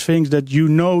 everyone always thinks that you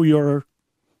know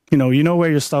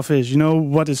where your stuff is, you know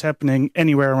what is happening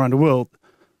anywhere around the world,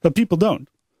 but people don't.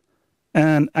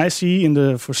 And I see in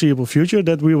the foreseeable future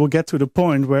that we will get to the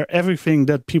point where everything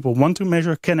that people want to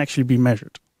measure can actually be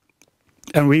measured.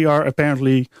 And we are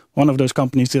apparently one of those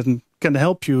companies that can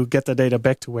help you get the data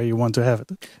back to where you want to have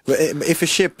it. If a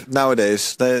ship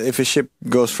nowadays, if a ship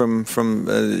goes from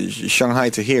Shanghai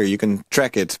to here, you can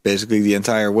track it basically the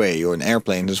entire way, or an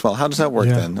airplane as well. How does that work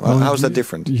then? Well, how is that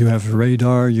different? You have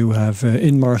radar, you have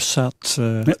Inmarsat.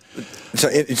 So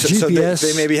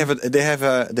they maybe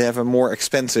have a more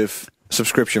expensive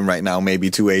subscription right now, maybe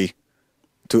to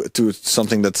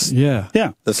something that's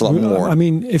that's a lot more. I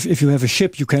mean, if you have a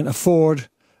ship, you can afford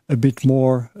a bit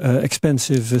more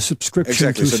expensive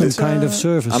subscription to some kind of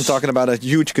service. I'm talking about a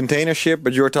huge container ship,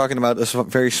 but you're talking about a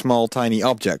very small, tiny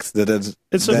object that is.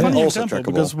 It's a funny example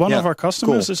because one of our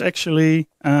customers is actually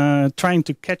trying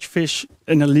to catch fish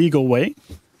in a legal way.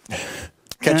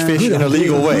 Catch fish in a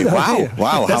legal way.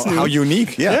 Wow! How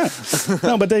unique! Yeah.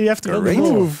 No, but they have to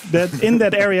prove that in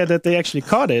that area that they actually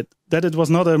caught it, that it was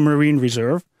not a marine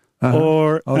reserve,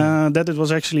 or that it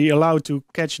was actually allowed to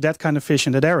catch that kind of fish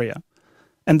in that area.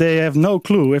 And they have no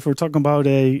clue, if we're talking about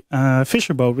a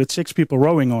fisher boat with 6 people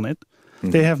rowing on it,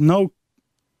 they have no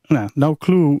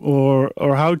clue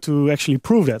or how to actually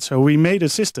prove that. So we made a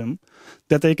system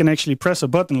that they can actually press a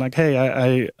button like,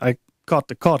 hey, I caught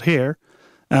the cod here,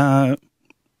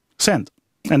 send.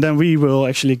 And then we will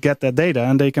actually get that data,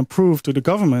 and they can prove to the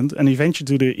government and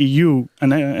eventually to the EU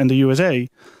and the USA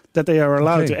that they are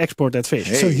allowed to export that fish.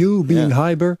 Hey, so you, being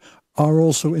Hiber, are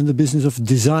also in the business of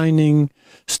designing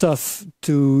stuff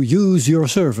to use your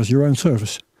own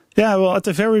service. Yeah, well, at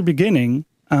the very beginning,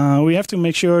 we have to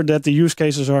make sure that the use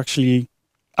cases are actually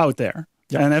out there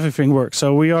and everything works.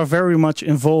 So we are very much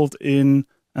involved in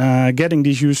getting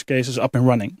these use cases up and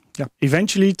running. Yeah.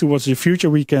 Eventually, towards the future,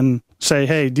 we can say,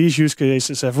 hey, these use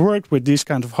cases have worked with this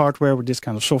kind of hardware, with this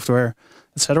kind of software,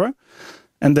 etc.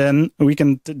 And then we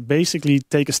can basically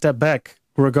take a step back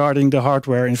regarding the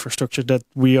hardware infrastructure that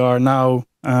we are now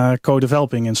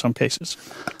co-developing in some cases.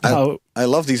 I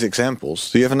love these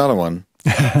examples. Do you have another one?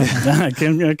 I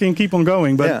can keep on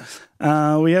going, but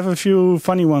we have a few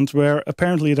funny ones where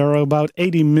apparently there are about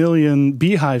 80 million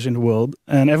beehives in the world,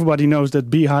 and everybody knows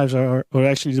that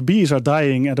the bees are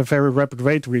dying at a very rapid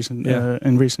rate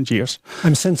in recent years.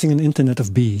 I'm sensing an internet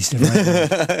of bees.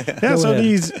 Right so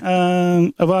these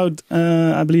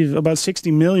I believe about 60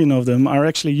 million of them are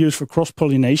actually used for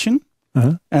cross-pollination.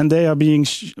 And they are being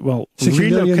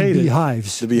relocated.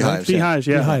 Beehives. The beehives. Beehives,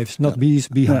 Beehives, not bees,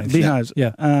 beehives. Beehives.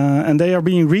 Yeah. And they are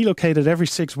being relocated every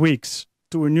 6 weeks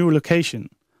to a new location.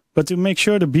 But to make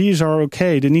sure the bees are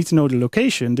okay, they need to know the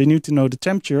location, they need to know the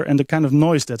temperature and the kind of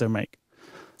noise that they make.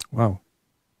 Wow.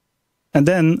 And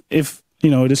then if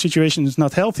the situation is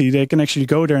not healthy, they can actually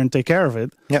go there and take care of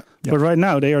it. Yeah. But right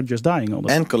now they are just dying all the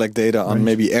time. And collect data on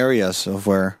maybe areas of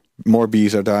where more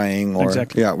bees are dying, or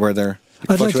where they're.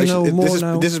 I'd like to know more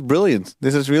now. This is brilliant.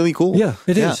 This is really cool. Yeah,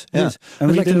 it is. And I'd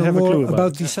we like to didn't know have a more clue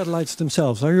about the satellites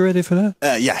themselves. Are you ready for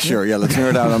that? Yeah, sure. Yeah, let's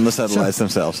nerd out on the satellites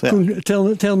themselves. Yeah.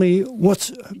 Tell me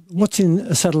what's in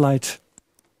a satellite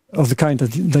of the kind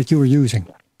that you are using.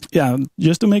 Yeah,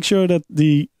 just to make sure that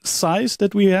the size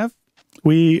that we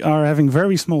are having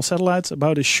very small satellites,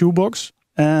 about a shoebox.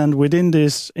 And within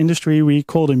this industry, we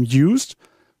call them U's.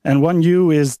 And 1 U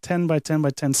is 10 by 10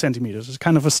 by 10 centimeters. It's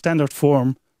kind of a standard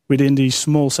form within the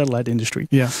small satellite industry.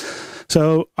 Yeah.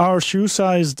 So our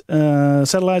shoe-sized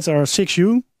satellites are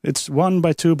 6U. It's 1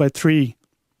 by 2 by 3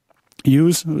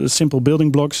 U's, simple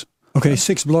building blocks. Okay,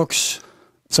 6 blocks.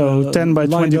 So 10 by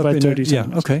 20 by 30 centimeters. Yeah,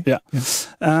 okay.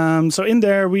 Yeah. So in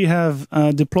there we have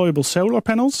deployable solar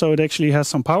panels. So it actually has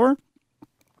some power.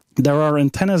 there are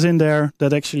antennas in there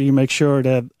that actually make sure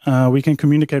that we can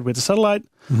communicate with the satellite.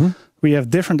 We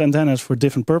have different antennas for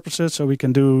different purposes. So we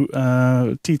can do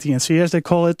TT&C, as they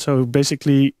call it. So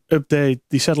basically update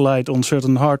the satellite on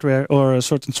certain hardware or a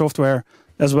certain software,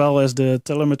 as well as the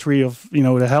telemetry of,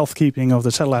 the health keeping of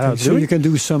the satellite. Okay, so you can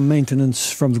do some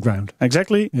maintenance from the ground.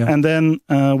 Exactly. Yeah. And then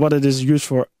what it is used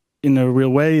for in a real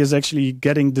way is actually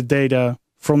getting the data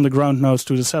from the ground nodes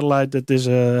to the satellite that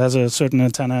has a certain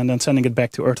antenna, and then sending it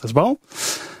back to Earth as well.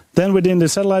 Then within the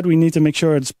satellite, we need to make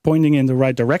sure it's pointing in the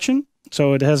right direction.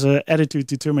 So it has an attitude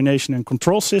determination and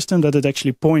control system that it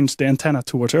actually points the antenna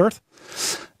towards Earth.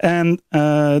 And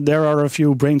there are a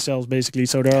few brain cells, basically.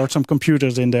 So there are some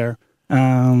computers in there.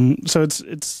 So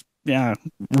it's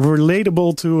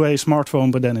relatable to a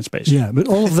smartphone, but then in space. Yeah, but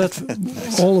all of that,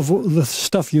 all of the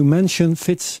stuff you mentioned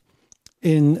fits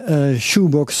in a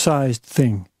shoebox-sized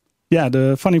thing. Yeah,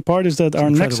 the funny part is that our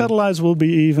next satellites will be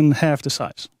even half the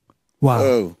size. Wow.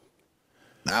 Oh.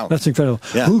 Wow. That's incredible.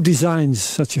 Yeah. Who designs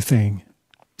such a thing?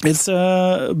 It's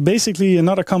basically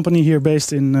another company here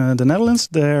based in the Netherlands.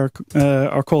 They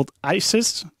are called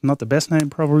ISIS. Not the best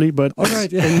name, probably, but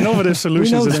innovative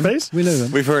solutions in space. We know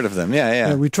them. We've heard of them.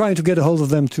 Yeah. We're trying to get a hold of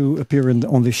them to appear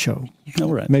on this show.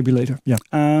 All right. Maybe later. Yeah.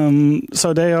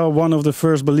 So they are one of the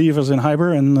first believers in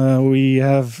Hiber, and we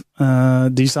have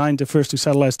designed the first two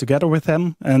satellites together with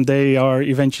them. And they are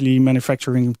eventually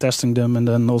manufacturing, testing them, and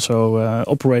then also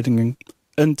operating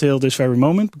until this very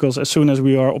moment. Because as soon as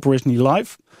we are operationally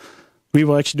live, we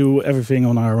will actually do everything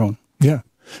on our own. Yeah,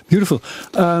 beautiful.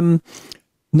 Now,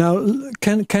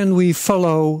 can we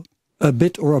follow a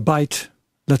bit or a byte?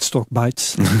 Let's talk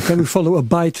bytes. Can we follow a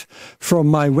byte from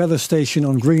my weather station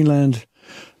on Greenland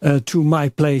to my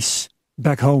place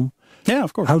back home? Yeah,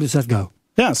 of course. How does that go?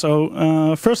 Yeah,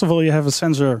 so first of all, you have a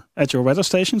sensor at your weather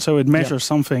station. So it measures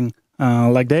something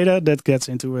like data that gets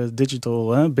into a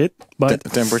digital bit. But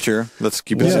temperature, let's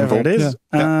keep it simple. Whatever it is.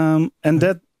 Yeah. And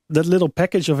that little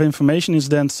package of information is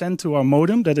then sent to our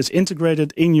modem that is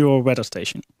integrated in your weather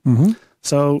station. Mm-hmm.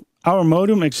 So our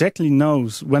modem exactly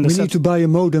knows when we need to buy a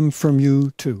modem from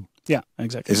you too. Yeah,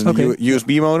 exactly. Is it a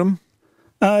USB modem?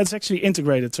 It's actually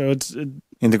integrated, so it's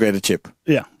integrated chip.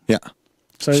 Yeah.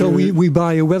 So we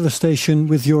buy a weather station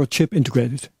with your chip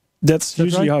integrated. That's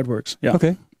usually how it works. Yeah.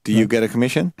 Okay. Do you get a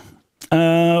commission?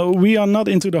 We are not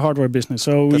into the hardware business,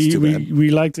 so we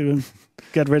like to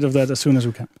get rid of that as soon as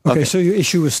we can. Okay, so you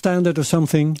issue a standard or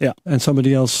something, and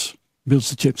somebody else builds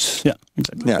the chips. Yeah,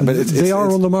 exactly. Yeah, but they are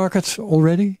on the market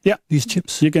already. Yeah, these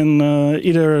chips. You can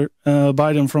either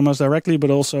buy them from us directly, but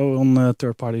also on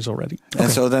third parties already.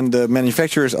 And so then the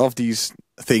manufacturers of these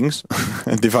things,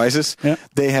 devices,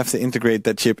 they have to integrate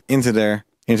that chip into their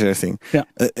thing. Yeah,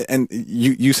 and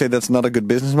you say that's not a good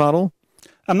business model.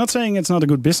 I'm not saying it's not a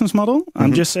good business model.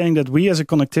 I'm just saying that we as a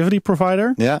connectivity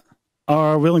provider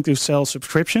are willing to sell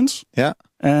subscriptions. Yeah.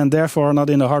 And therefore are not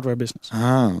in the hardware business.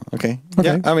 Ah, okay.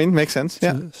 Yeah, I mean, makes sense.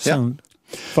 Yeah.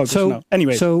 Focus now.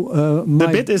 Anyway, so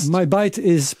my byte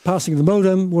is passing the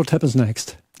modem. What happens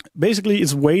next? Basically,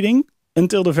 it's waiting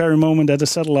until the very moment that the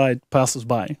satellite passes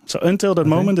by. So until that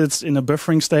moment, it's in a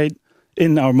buffering state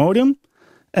in our modem.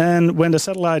 And when the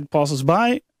satellite passes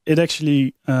by, it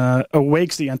actually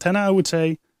awakes the antenna, I would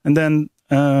say, and then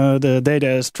the data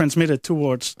is transmitted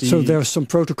towards the... So there's some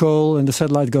protocol and the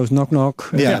satellite goes knock knock.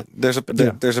 There's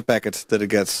a packet that it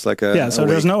gets like a... so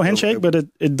there's no handshake, but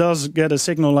it does get a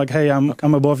signal like, hey,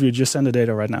 I'm above you, just send the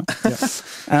data right now.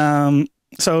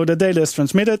 So the data is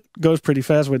transmitted, goes pretty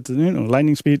fast with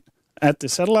lightning speed. At the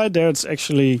satellite there, it's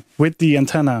actually with the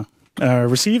antenna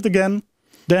received again.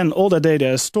 Then all that data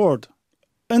is stored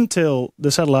until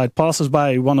the satellite passes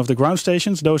by one of the ground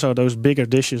stations. Those are those bigger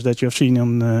dishes that you have seen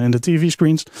in the TV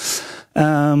screens.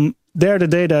 There the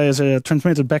data is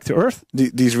transmitted back to Earth.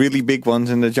 These really big ones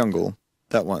in the jungle?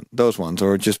 Those ones,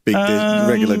 or just big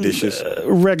regular dishes?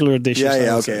 Regular dishes.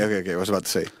 Yeah, okay. I was about to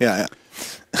say. Yeah.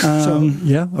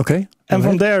 Okay. And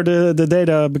from there, the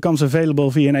data becomes available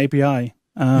via an API.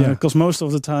 Because most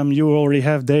of the time you already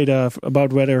have data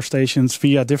about weather stations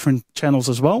via different channels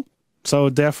as well.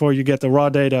 So therefore you get the raw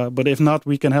data, but if not,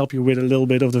 we can help you with a little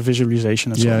bit of the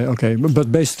visualization as well. Okay.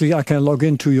 But basically I can log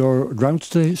into your ground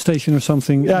station or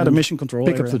something. Yeah, the mission control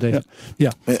pick up the data.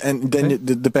 Yeah. And then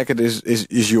the packet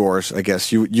is yours, I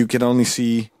guess. You can only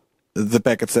see the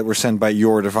packets that were sent by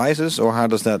your devices, or how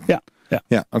does that?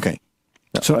 Yeah. Okay.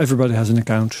 Yeah. So everybody has an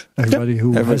account. Everybody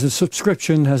who has a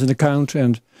subscription has an account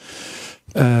and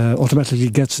automatically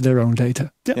gets their own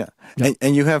data. Yeah.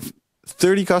 And you have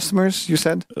 30 customers, you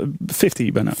said?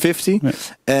 50 by now. 50? Yeah.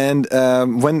 And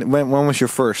when was your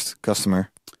first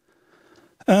customer?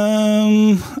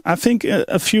 I think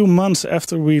a few months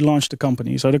after we launched the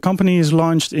company. So the company is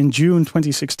launched in June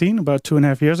 2016, about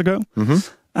 2.5 years ago.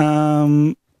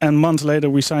 And months later,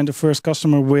 we signed the first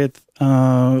customer with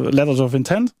letters of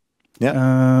intent,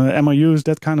 MOUs,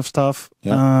 that kind of stuff.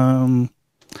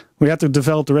 We had to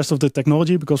develop the rest of the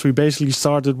technology because we basically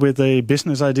started with a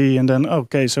business idea and then,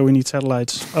 okay, so we need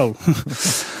satellites. Oh,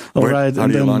 all right. How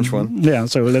do you launch one? Yeah,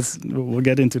 so we'll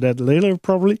get into that later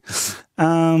probably.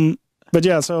 But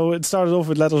yeah, so it started off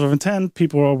with letters of intent.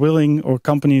 People are willing, or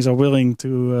companies are willing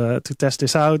to test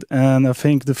this out. And I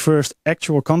think the first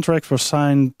actual contracts were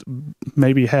signed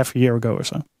maybe half a year ago or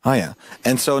so. Oh yeah.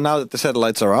 And so now that the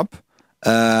satellites are up,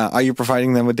 are you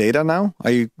providing them with data now?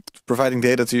 Are you providing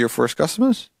data to your first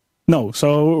customers? No.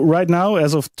 So right now,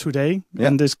 as of today,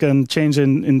 and this can change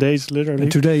in days, literally.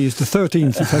 And today is the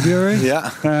 13th of February.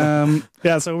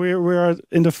 So we're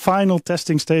in the final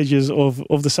testing stages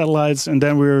of the satellites, and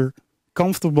then we're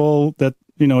comfortable that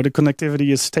the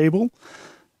connectivity is stable,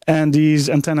 and these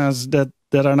antennas that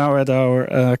are now at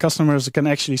our customers can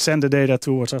actually send the data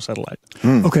towards our satellite.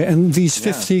 Okay, and these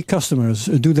 50 customers,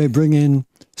 do they bring in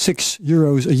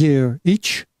 €6 a year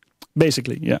each?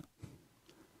 Basically, yeah.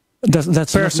 That's not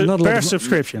per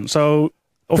subscription. So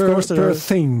of course per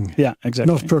thing. Yeah,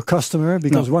 exactly. Not per customer,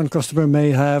 because one customer may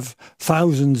have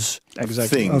thousands of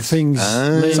things.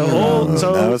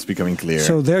 Now it's becoming clear.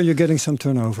 So there you're getting some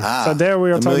turnover. So there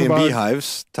we are talking about 1 million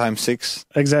beehives times 6.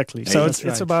 Exactly. So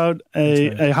it's about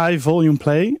a high volume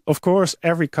play. Of course,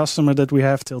 every customer that we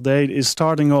have till date is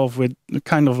starting off with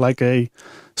kind of like a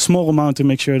small amount to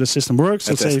make sure the system works.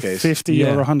 Let's say 50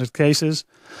 or 100 cases.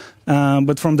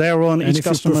 But from there on, each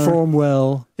customer perform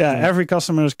well. Every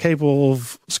customer is capable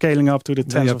of scaling up to the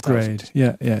tens of thousands.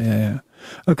 Yeah.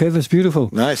 Okay, that's beautiful.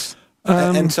 Nice.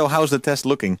 And so, how's the test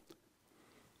looking?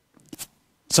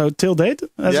 So till date,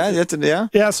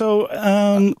 So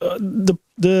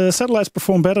the satellites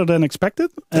performed better than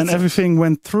expected, and everything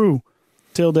went through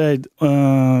till date.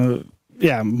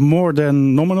 More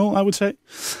than nominal, I would say.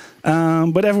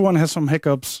 But everyone has some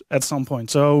hiccups at some point.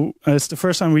 So it's the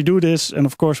first time we do this. And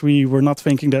of course, we were not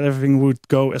thinking that everything would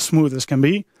go as smooth as can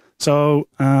be. So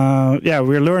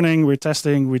we're learning, we're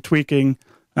testing, we're tweaking,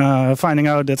 finding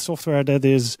out that software that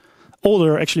is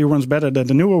older actually runs better than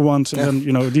the newer ones. And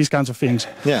then, these kinds of things.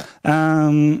 Yeah.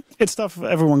 It's stuff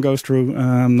everyone goes through.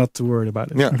 I'm not too worried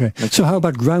about it. Yeah. Okay. So how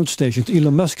about ground stations?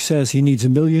 Elon Musk says he needs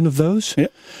 1 million of those. Yeah.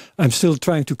 I'm still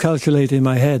trying to calculate in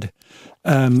my head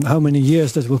how many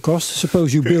years that will cost.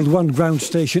 Suppose you build one ground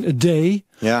station a day.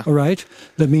 Yeah. All right.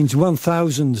 That means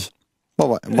 1,000.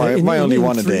 Well, why only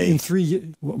one a day? In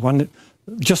 3 one.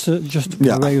 Just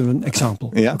by way of an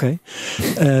example. Yeah. Okay.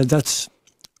 That's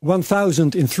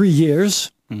 1,000 in 3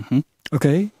 years. Mm-hmm.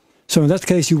 Okay. So in that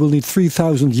case, you will need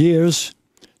 3,000 years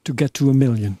to get to 1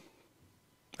 million.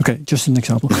 Okay, just an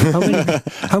example.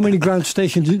 How many ground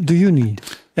stations do you need?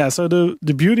 Yeah, so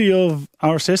the beauty of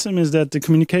our system is that the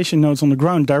communication nodes on the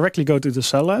ground directly go to the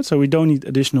satellite, so we don't need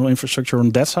additional infrastructure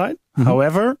on that side. Mm-hmm.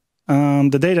 However,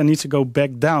 the data needs to go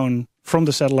back down from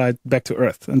the satellite back to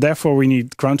Earth, and therefore we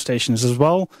need ground stations as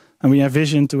well, and we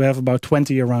envision to have about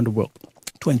 20 around the world.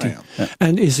 20. Yeah.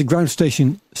 And is a ground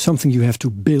station something you have to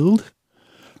build?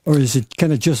 Or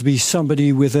can it just be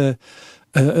somebody with a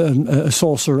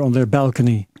saucer on their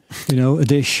balcony, a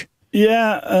dish?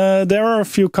 Yeah, there are a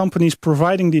few companies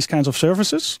providing these kinds of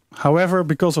services. However,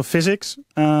 because of physics,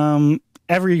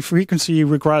 every frequency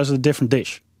requires a different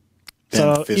dish.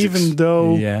 So even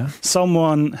though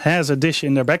someone has a dish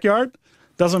in their backyard,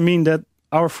 doesn't mean that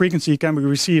our frequency can be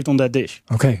received on that dish.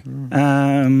 Okay.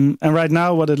 And right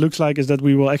now what it looks like is that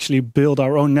we will actually build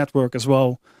our own network as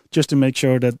well, just to make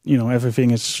sure that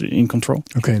everything is in control.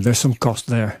 Okay, there's some cost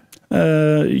there.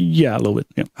 A little bit.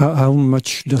 Yeah. How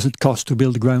much does it cost to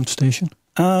build a ground station?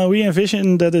 We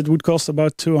envision that it would cost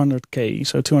about 200k,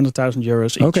 so 200,000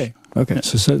 euros each. Okay. Yeah.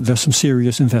 So there's some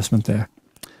serious investment there.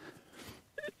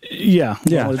 Yeah.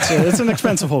 Well, it's an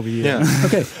expensive hobby. Yeah.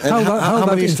 Okay. How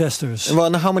about investors?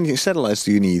 Well, how many satellites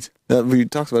do you need? We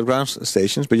talked about ground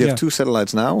stations, but you have 2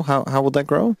 satellites now. How will that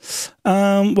grow?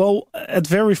 Well, at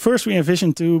very first we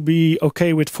envision to be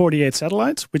okay with 48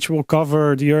 satellites, which will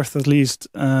cover the Earth at least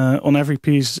on every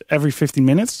piece every 15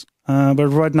 minutes. But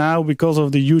right now, because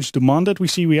of the huge demand that we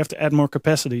see, we have to add more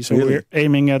capacity. So we're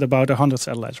aiming at about 100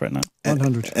 satellites right now.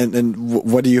 100. And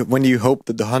when do you hope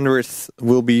that the 100th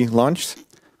will be launched?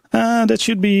 That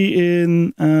should be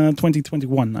in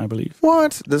 2021, I believe.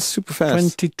 What? That's super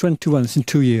fast. 2021, it's in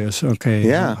 2 years. Okay.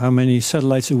 Yeah. How many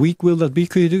satellites a week will that be?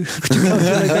 Could you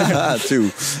calculate that? 2.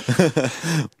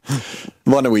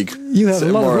 1 a week. You have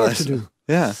a lot of work to do.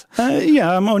 Yeah.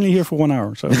 Yeah, I'm only here for 1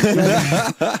 hour. So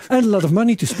And a lot of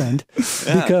money to spend.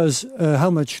 Because how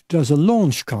much does a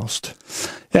launch cost?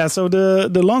 yeah, so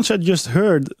the launch I just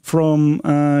heard from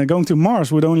going to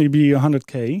Mars would only be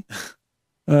 100K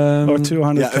or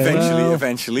 200K. Yeah,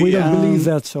 eventually. We yeah. don't believe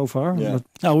that so far. Yeah. But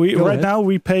No, Go right ahead. now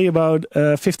we pay about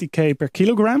 50K per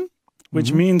kilogram,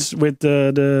 which means with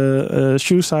the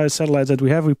shoe size satellites that we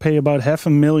have, we pay about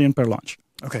 $500,000 per launch.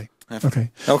 okay. Okay.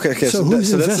 So So,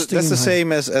 who's that's investing the in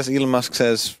same as Elon Musk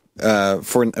says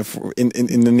for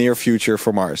in the near future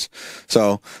for Mars.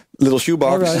 So little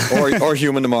shoebox All or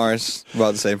human to Mars,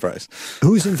 about the same price.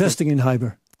 Who's investing in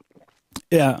Hiber?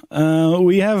 Yeah,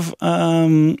 we have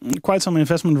quite some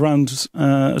investment rounds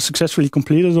successfully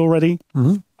completed already.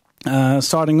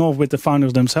 Starting off with the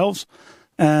founders themselves,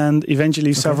 and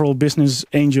eventually several business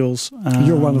angels.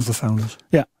 You're one of the founders.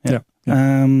 Yeah.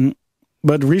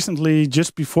 But recently,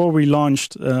 just before we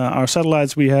launched our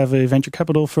satellites, we have a venture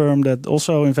capital firm that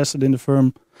also invested in the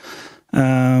firm.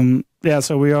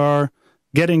 So we are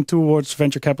getting towards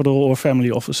venture capital or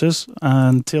family offices.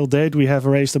 Until date, we have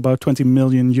raised about $20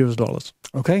 million.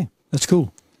 Okay, that's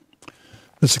cool.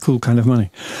 That's a cool kind of money.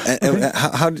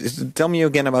 And tell me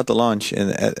again about the launch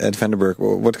at Vandenberg.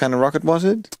 What kind of rocket was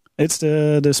it? It's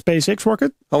the SpaceX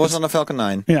rocket. Oh, it was on a Falcon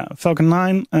 9. Yeah, Falcon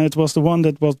 9. It was the one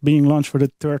that was being launched for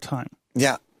the third time.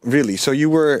 Yeah, really. So you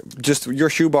were just your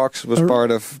shoebox was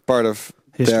part of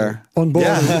History. their On board,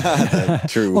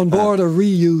 true. on board a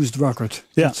reused rocket.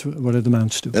 Yeah. That's what it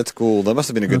amounts to. That's cool. That must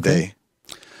have been a good day.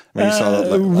 When you saw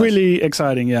that, Really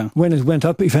exciting, yeah. When it went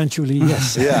up eventually,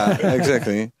 yes. Yeah,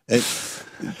 exactly. It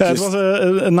was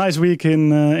a nice week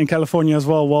in California as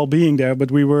well while being there.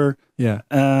 But we were,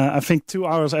 I think 2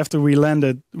 hours after we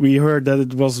landed, we heard that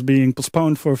it was being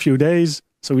postponed for a few days.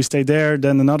 So we stayed there,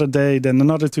 then another day, then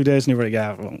another 2 days. And we were like,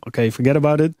 yeah, well, okay, forget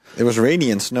about it. It was rainy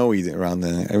and snowy around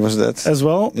then. It was that. As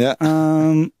well. Yeah.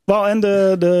 Well, and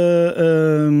the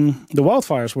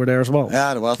wildfires were there as well.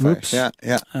 Yeah, the wildfires. Oops.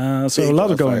 Yeah. So Big a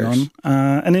lot going on.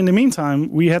 wildfires. And in the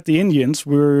meantime, we had the Indians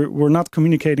were not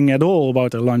communicating at all about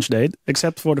their launch date,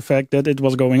 except for the fact that it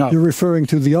was going up. You're referring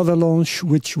to the other launch,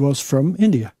 which was from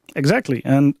India. Exactly.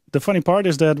 And the funny part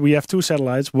is that we have two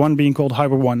satellites, one being called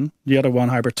Hiber 1, the other one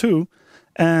Hiber 2.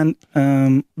 And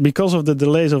because of the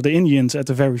delays of the Indians at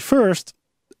the very first,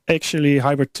 actually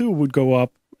Hiber 2 would go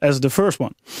up as the first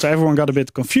one. So everyone got a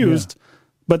bit confused,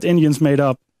 but the Indians made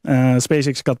up.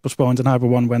 SpaceX got postponed and Hiber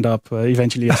 1 went up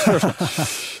eventually as the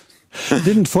first one.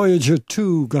 Didn't Voyager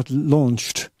 2 got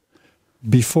launched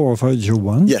before Voyager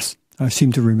 1? Yes. I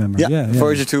seem to remember. Yeah.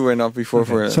 Voyager 2 went up before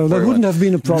for. So that wouldn't have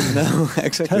been a problem. No, It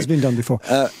exactly. has been done before.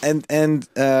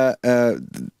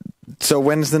 So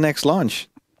when's the next launch?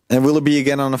 And will it be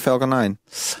again on a Falcon 9?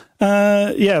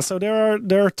 So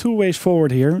there are two ways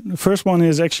forward here. The first one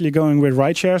is actually going with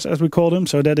ride shares, as we call them.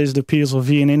 So that is the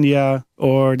PSLV in India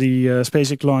or the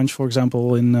SpaceX launch, for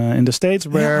example, in the States.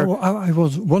 Where I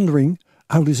was wondering,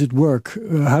 how does it work?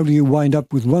 How do you wind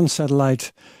up with one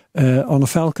satellite on a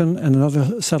Falcon and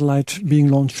another satellite being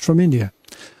launched from India?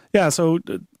 Yeah, so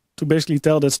to basically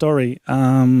tell that story,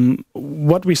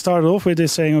 what we started off with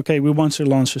is saying, okay, we want to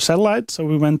launch a satellite. So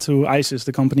we went to ISIS,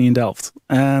 the company in Delft.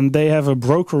 And they have a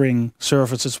brokering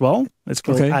service as well. It's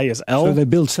called ISL. So they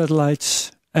build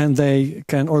satellites and they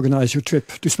can organize your trip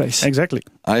to space. Exactly.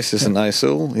 ISIS and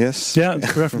ISIL, yes. Yeah,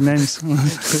 perfect names.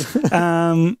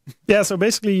 So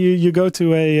basically you go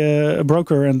to a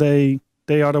broker and they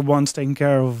are the ones taking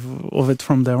care of it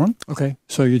from there on. Okay,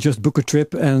 so you just book a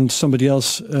trip and somebody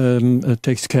else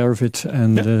takes care of it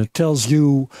and tells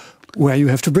you where you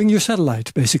have to bring your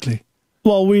satellite, basically.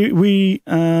 Well, we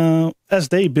as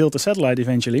they built a satellite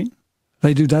eventually,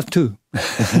 they do that too.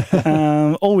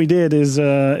 All we did is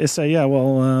say,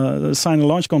 sign a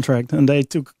launch contract, and they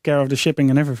took care of the shipping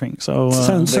and everything. So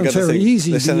sounds very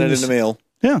easy. They send it in the mail.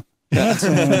 Yeah. That's,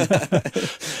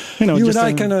 you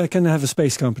and I can have a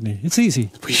space company. It's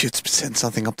easy. We should send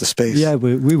something up to space. Yeah,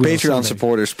 we will. Patreon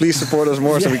supporters, please support us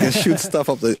more so we can shoot stuff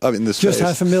up in the space. Just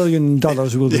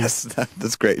 $500,000 will do. Yes,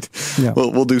 that's great. Yeah.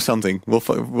 We'll do something.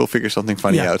 We'll figure something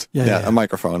funny out. Yeah, a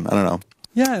microphone. I don't know.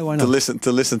 Yeah, why not?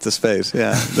 To listen to space.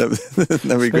 Yeah,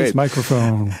 that'd be great.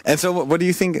 Microphone. And so, what do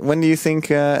you think? When do you think?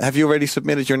 Have you already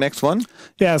submitted your next one?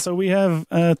 Yeah, so we have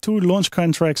 2 launch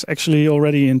contracts actually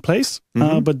already in place,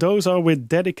 but those are with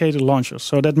dedicated launchers.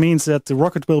 So that means that the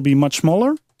rocket will be much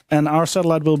smaller, and our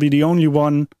satellite will be the only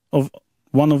one of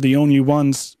the only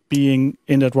ones being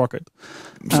in that rocket.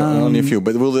 So only a few,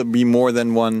 but will there be more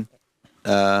than one?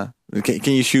 Can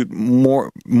you shoot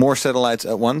more satellites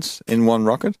at once in one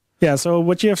rocket? Yeah, so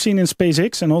what you have seen in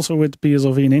SpaceX and also with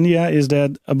PSLV in India is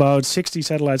that about 60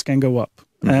 satellites can go up.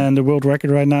 and the world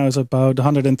record right now is about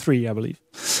 103, I believe.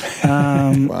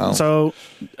 Wow. So,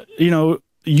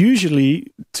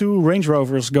 usually 2 Range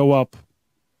Rovers go up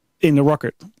in the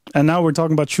rocket, and now we're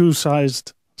talking about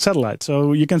shoe-sized satellites.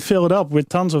 So you can fill it up with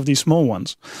tons of these small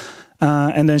ones,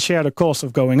 and then share the cost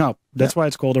of going up. That's why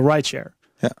it's called a ride share.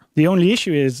 Yeah. The only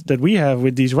issue is that we have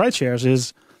with these ride shares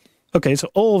is, okay, so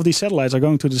all of these satellites are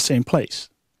going to the same place.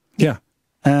 Yeah.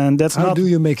 And that's How not... do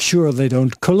you make sure they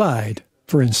don't collide,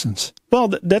 for instance? Well,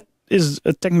 that is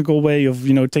a technical way of,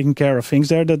 taking care of things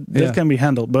there that can be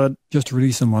handled. But just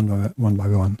release them one by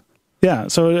one. Yeah,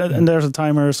 so and there's a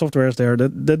timer, software is there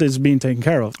that is being taken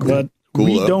care of. But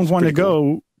we don't want to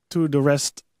go to the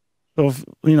rest of,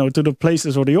 to the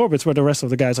places or the orbits where the rest of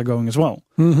the guys are going as well.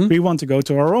 Mm-hmm. We want to go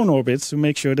to our own orbits to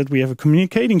make sure that we have a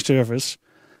communicating service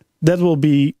that will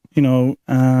be,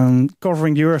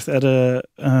 covering the Earth at a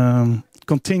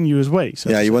continuous way. So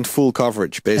you want full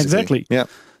coverage, basically. Exactly. Yeah.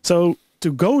 So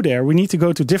to go there, we need to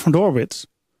go to different orbits,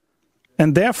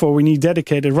 and therefore we need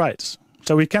dedicated rides.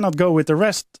 So we cannot go with the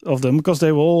rest of them because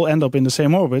they will all end up in the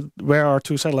same orbit where our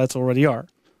 2 satellites already are.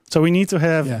 So we need to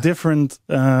have different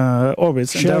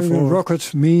orbits. Sharing and therefore, a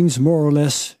rocket means more or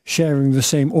less sharing the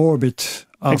same orbit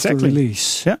after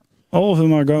release. Yeah, all of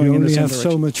them are going you in the only same have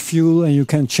direction. so much fuel, and you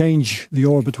can change the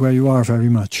orbit where you are very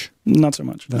much. Not so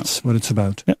much. That's what it's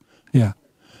about. Yeah. Yeah.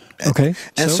 Okay.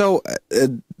 And so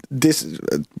this,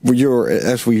 you're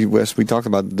as we talked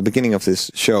about at the beginning of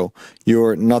this show,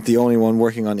 you're not the only one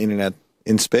working on internet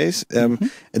in space.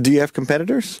 Do you have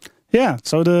competitors? Yeah.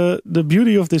 So the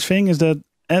beauty of this thing is that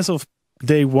as of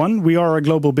day one, we are a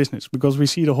global business because we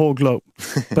see the whole globe.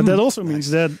 But that also means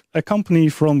that a company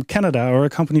from Canada or a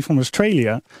company from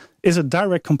Australia is a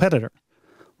direct competitor.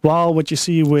 While what you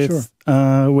see with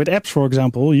apps, for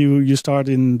example, you start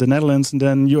in the Netherlands and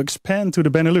then you expand to the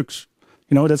Benelux.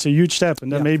 That's a huge step,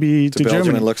 and then maybe to Belgium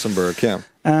Germany and Luxembourg.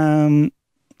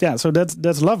 Yeah. So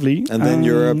that's lovely. And then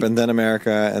Europe, and then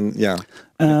America, and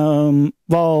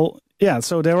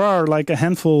so there are like a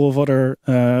handful of other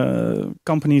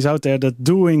companies out there that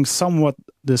doing somewhat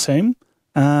the same.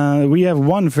 We have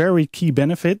one very key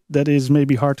benefit that is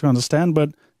maybe hard to understand,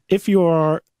 but if you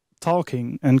are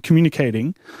talking and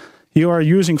communicating, you are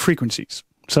using frequencies.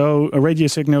 So a radio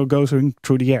signal goes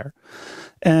through the air.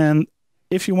 And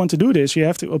if you want to do this, you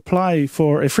have to apply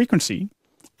for a frequency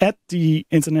at the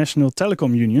International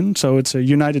Telecom Union. So it's a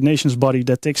United Nations body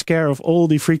that takes care of all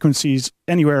the frequencies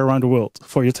anywhere around the world.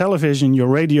 For your television, your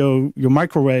radio, your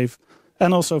microwave,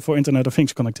 and also for Internet of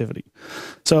Things connectivity.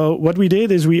 So what we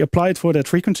did is we applied for that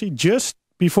frequency just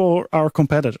before our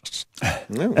competitors.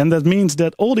 No. And that means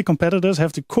that all the competitors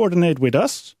have to coordinate with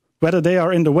us whether they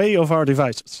are in the way of our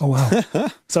devices. Oh, wow.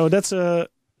 So that's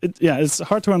it's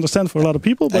hard to understand for a lot of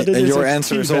people. But and your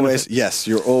answer is always, yes,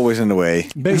 you're always in the way.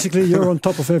 Basically, you're on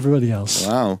top of everybody else.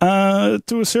 Wow.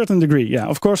 To a certain degree, yeah.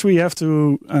 Of course, we have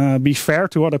to be fair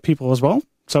to other people as well.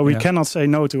 So we cannot say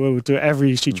no to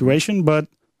every situation, but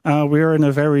we're in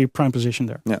a very prime position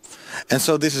there. Yeah. And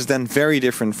so this is then very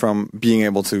different from being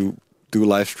able to do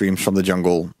live streams from the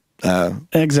jungle.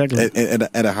 Exactly.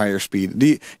 At a higher speed. Do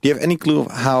you have any clue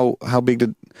of how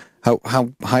big how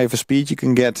high of a speed you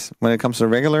can get when it comes to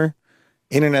regular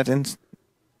internet and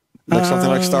like something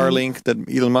like Starlink that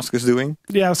Elon Musk is doing?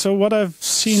 Yeah. So what I've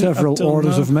seen several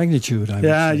orders of magnitude. I would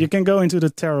say. You can go into the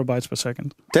terabytes per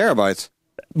second. Terabytes.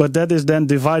 But that is then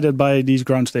divided by these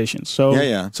ground stations. So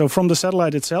So from the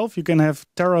satellite itself, you can have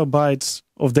terabytes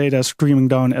of data streaming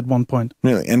down at one point.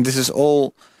 Really, and this is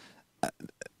all.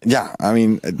 I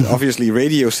mean, obviously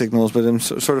radio signals, but I'm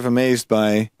sort of amazed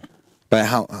by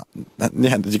how that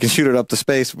you can shoot it up to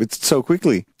space with so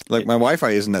quickly. Like my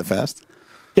Wi-Fi isn't that fast.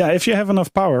 Yeah, if you have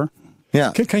enough power.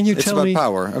 Yeah, can you it's tell about me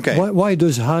power? Okay, why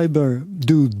does Hiber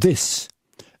do this,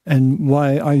 and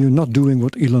why are you not doing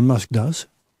what Elon Musk does?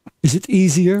 Is it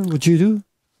easier what you do?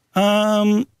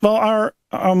 Well,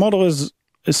 our model is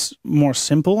more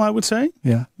simple, I would say.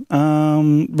 Yeah,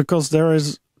 because there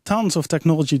is tons of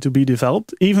technology to be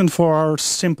developed, even for our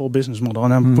simple business model.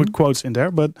 And I put quotes in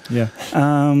there, but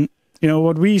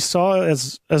what we saw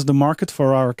as the market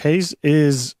for our case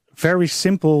is very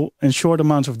simple and short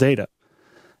amounts of data.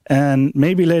 And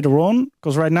maybe later on,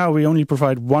 because right now we only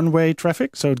provide one-way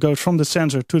traffic, so it goes from the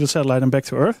sensor to the satellite and back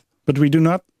to Earth, but we do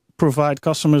not provide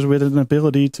customers with an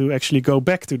ability to actually go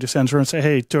back to the sensor and say,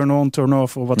 hey, turn on, turn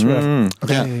off, or whatsoever.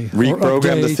 okay.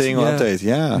 Reprogram the thing or update.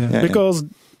 Yeah. Because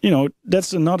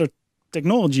that's another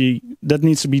technology that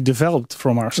needs to be developed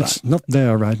from our side. It's not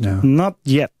there right now. Not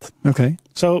yet. Okay.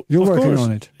 So you're working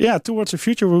on it. Yeah, towards the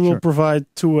future we will provide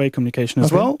two-way communication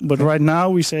as well. But right now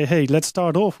we say, hey, let's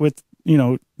start off with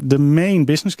the main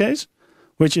business case,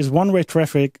 which is one-way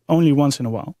traffic only once in a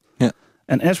while. Yeah.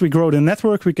 And as we grow the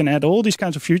network, we can add all these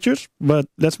kinds of features. But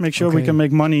let's make sure we can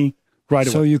make money right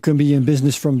away. So you can be in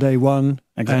business from day one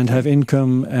and have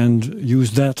income and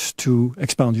use that to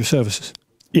expand your services.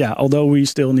 Yeah, although we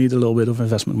still need a little bit of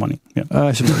investment money. Yeah,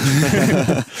 I suppose.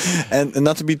 And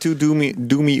not to be too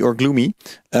doomy or gloomy,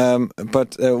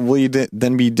 but will you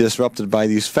then be disrupted by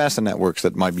these faster networks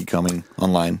that might be coming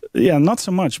online? Yeah, not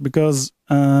so much because,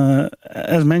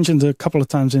 as mentioned a couple of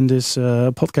times in this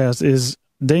podcast, is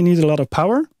they need a lot of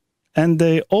power and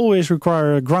they always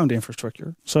require a ground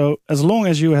infrastructure. So as long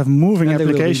as you have moving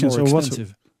applications or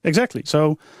whatsoever. Exactly.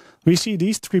 So we see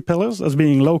these three pillars as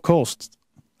being low cost,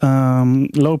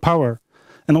 low power,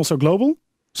 and also global.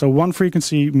 So one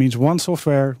frequency means one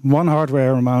software, one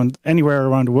hardware amount anywhere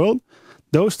around the world.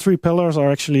 Those three pillars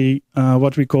are actually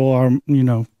what we call our,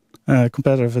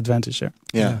 competitive advantage there.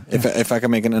 Yeah. If I can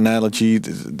make an analogy,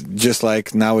 just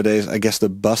like nowadays, I guess the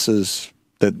buses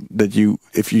that you,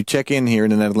 if you check in here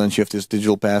in the Netherlands, you have this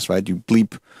digital pass, right? You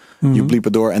bleep a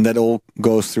door, and that all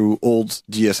goes through old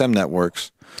GSM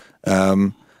networks.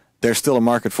 There's still a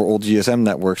market for old GSM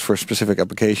networks for specific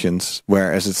applications,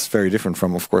 whereas it's very different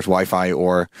from, of course, Wi-Fi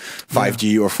or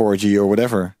 5G or 4G or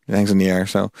whatever. It hangs in the air.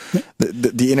 So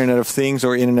the Internet of Things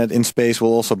or Internet in space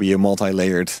will also be a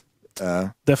multi-layered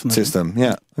system.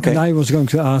 Yeah. Okay. And I was going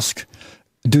to ask,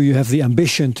 do you have the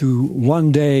ambition to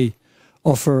one day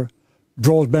offer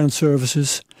broadband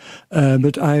services?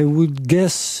 But I would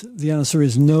guess the answer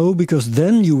is no, because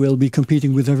then you will be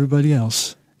competing with everybody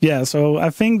else. Yeah, so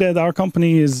I think that our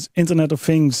company is Internet of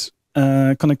Things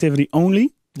connectivity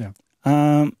only. Yeah.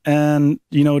 And,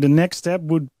 the next step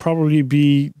would probably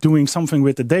be doing something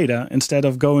with the data instead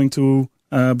of going to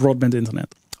broadband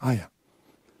internet. Ah, yeah.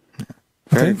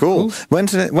 Very cool.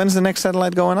 When's the next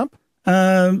satellite going up?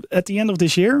 At the end of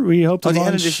this year, we hope to launch the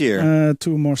end of this year.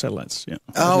 2 more satellites. Yeah.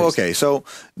 Oh, okay. So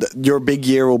your big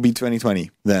year will be 2020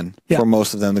 then, for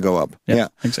most of them to go up. Yeah,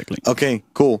 exactly. Okay,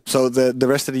 cool. So the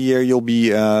rest of the year you'll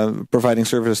be providing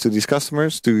services to these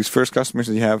customers, to these first customers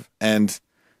that you have, and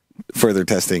further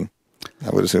testing,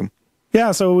 I would assume.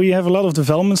 Yeah, so we have a lot of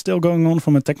development still going on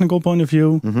from a technical point of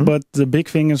view. But the big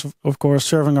thing is, of course,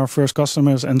 serving our first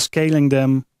customers and scaling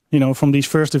them, from these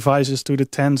first devices to the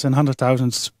tens and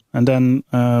 100,000s. And then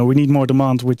we need more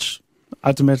demand, which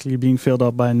ultimately being filled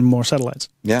up by more satellites.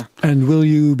 Yeah. And will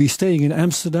you be staying in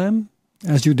Amsterdam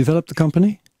as you develop the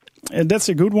company? That's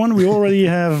a good one. We already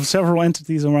have several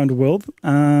entities around the world.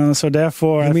 So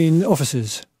therefore... I mean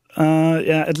offices?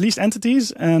 At least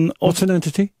entities. And what's an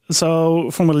entity? So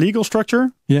from a legal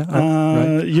structure,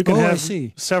 right. You can have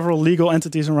several legal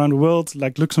entities around the world,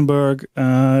 like Luxembourg,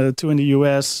 2 in the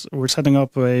US. We're setting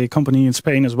up a company in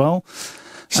Spain as well.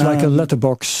 It's like a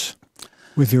letterbox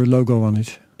with your logo on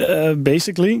it.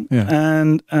 Basically. Yeah.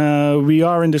 And we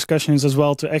are in discussions as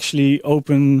well to actually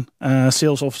open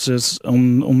sales offices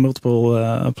on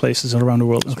multiple places around the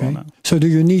world as well now. So do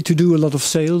you need to do a lot of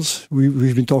sales?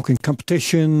 We've been talking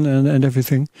competition and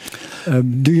everything.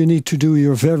 Do you need to do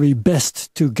your very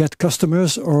best to get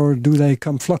customers, or do they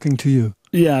come flocking to you?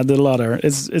 Yeah, the latter.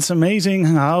 It's amazing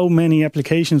how many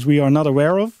applications we are not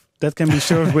aware of that can be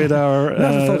served with our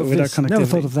connectivity. Never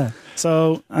thought of that.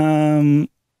 So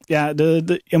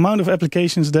the amount of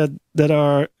applications that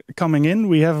are coming in,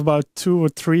 we have about 2 or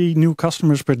 3 new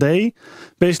customers per day,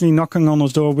 basically knocking on our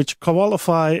door, which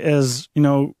qualify as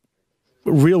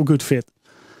real good fit.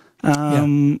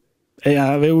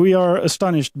 We are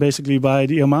astonished basically by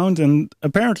the amount, and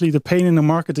apparently the pain in the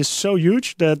market is so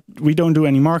huge that we don't do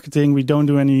any marketing, we don't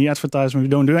do any advertisement, we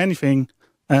don't do anything.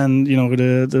 And,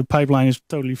 the pipeline is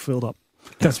totally filled up.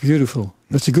 That's beautiful.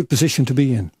 That's a good position to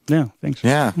be in. Yeah, thanks.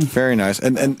 Yeah, very nice.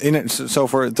 And so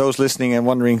for those listening and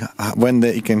wondering when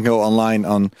they can go online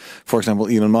on, for example,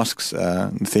 Elon Musk's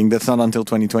thing, that's not until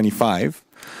 2025.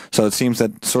 So it seems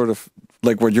that sort of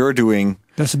like what you're doing.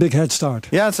 That's a big head start.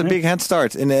 Yeah, it's a big head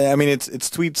start. And I mean, it's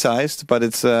tweet sized, but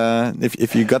it's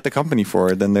if you got the company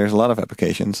for it, then there's a lot of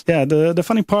applications. Yeah, the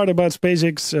funny part about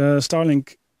SpaceX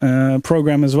Starlink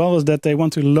program as well is that they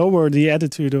want to lower the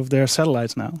altitude of their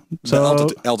satellites now. So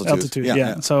altitude.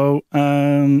 Yeah. So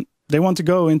they want to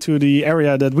go into the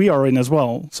area that we are in as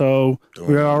well. So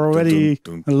we are already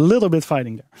a little bit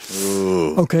fighting there.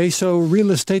 Ooh. Okay, so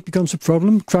real estate becomes a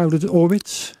problem, crowded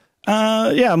orbits.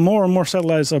 More and more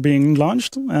satellites are being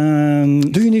launched.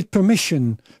 Do you need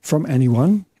permission from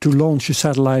anyone to launch a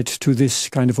satellite to this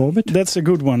kind of orbit? That's a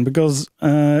good one, because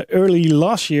early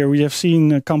last year we have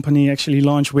seen a company actually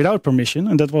launch without permission,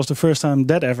 and that was the first time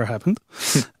that ever happened.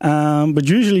 But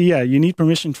usually, you need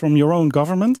permission from your own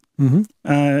government.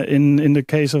 In the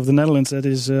case of the Netherlands, that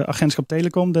is Agentschap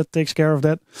Telecom that takes care of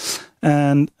that.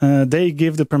 And they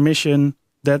give the permission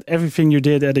that everything you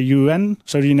did at the UN,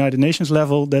 so the United Nations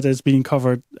level, that is being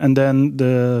covered, and then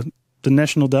the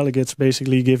national delegates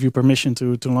basically give you permission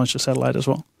to launch the satellite as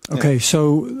well. Okay,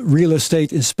 so real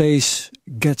estate in space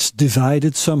gets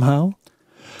divided somehow.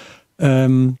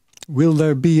 Will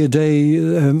there be a day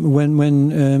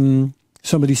when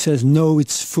somebody says no,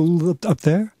 it's full up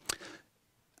there?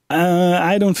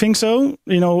 I don't think so.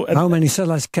 How many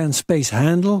satellites can space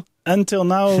handle? Until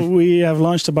now, we have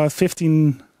launched about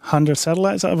 1,500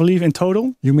 satellites, I believe, in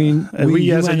total. You mean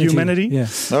we as a humanity? Yeah.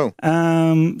 Oh.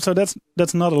 So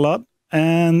that's not a lot.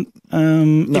 And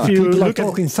if you people look are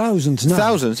talking thousands now.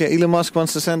 Thousands, yeah. Elon Musk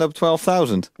wants to send up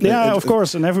 12,000. Yeah, of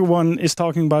course, and everyone is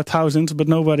talking about thousands, but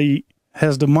nobody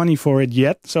has the money for it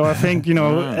yet. So I think,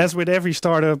 as with every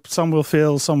startup, some will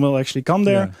fail, some will actually come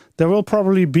there. Yeah. There will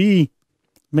probably be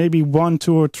maybe 1,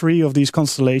 2, or 3 of these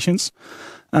constellations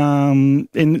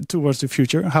towards the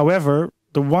future. However,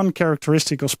 the one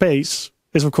characteristic of space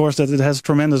is, of course, that it has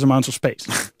tremendous amounts of space.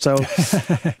 So,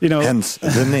 Hence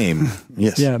the name.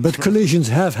 Yes. Yeah, but collisions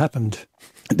have happened.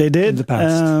 They did. In the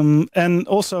past. And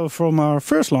also from our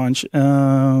first launch,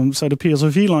 so the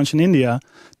PSLV launch in India,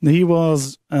 he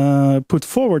was put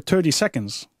forward 30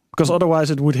 seconds. Because otherwise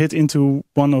it would hit into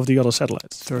one of the other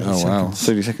satellites. 30 Oh, seconds. wow.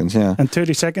 30 seconds, yeah. And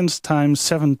 30 seconds times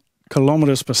 7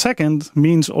 kilometers per second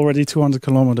means already 200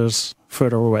 kilometers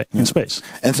further away in space.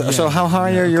 And so how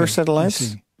high are your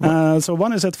satellites? So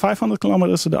one is at 500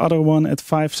 kilometers, the other one at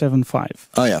 575.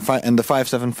 Oh, yeah. And the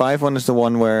 575 one is the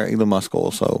one where Elon Musk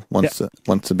also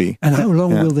wants to be. And how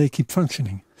long will they keep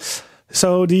functioning?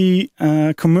 So the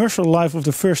commercial life of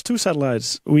the first 2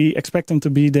 satellites, we expect them to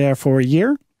be there for a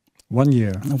year. 1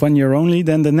 year. 1 year only.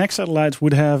 Then the next satellites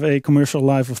would have a commercial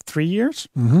life of 3 years.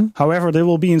 Mm-hmm. However, they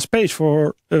will be in space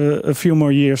for a few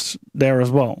more years there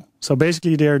as well. So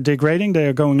basically they're degrading. They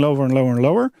are going lower and lower and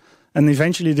lower. And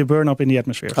eventually they burn up in the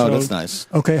atmosphere. Oh, so that's nice.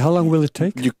 Okay, how long will it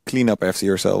take? You clean up after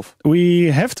yourself.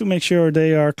 we have to make sure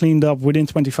they are cleaned up within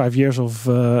 25 years of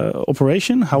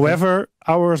operation. However,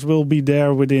 ours will be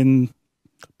there within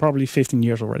probably 15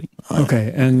 years already.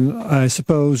 Okay, and I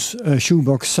suppose a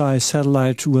shoebox-sized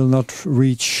satellite will not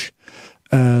reach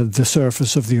the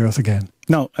surface of the Earth again.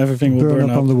 No, everything will burn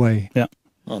up on the way. Yeah.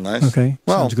 Oh, nice. Okay,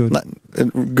 Well, sounds good.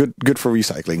 Good for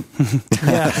recycling.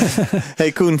 Yeah.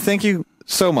 Hey, Coen, thank you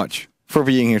so much for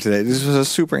being here today. This was a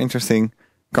super interesting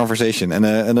conversation and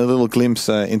a little glimpse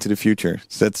into the future.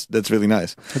 So that's really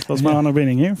nice. It was my honor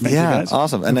being here. Thank you guys.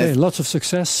 Awesome. And Okay, lots of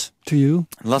success to you.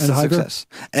 lots and of Hiber. success.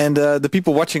 And the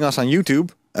people watching us on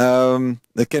YouTube,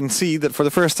 they can see that for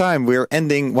the first time we're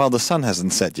ending while the sun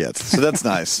hasn't set yet. So that's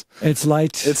nice. It's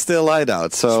light. It's still light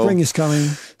out. So Spring is coming.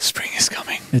 Spring is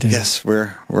coming. It is. Yes,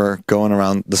 we're going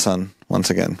around the sun once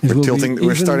again. It will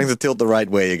We're be starting to tilt the right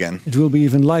way again. It will be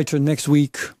even lighter next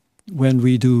week when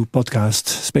we do podcast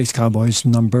Space Cowboys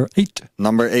number 8.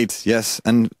 Number 8, yes.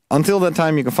 And until that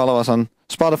time, you can follow us on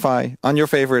Spotify, on your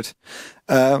favorite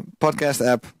podcast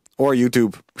app, or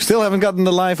YouTube. We still haven't gotten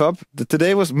the live up.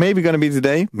 Today was maybe going to be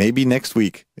today. Maybe next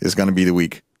week is going to be the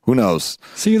week. Who knows?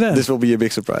 See you then. This will be a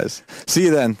big surprise. See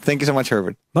you then. Thank you so much,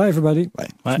 Herbert. Bye, everybody. Bye.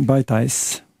 Bye. Bye,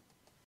 Thijs.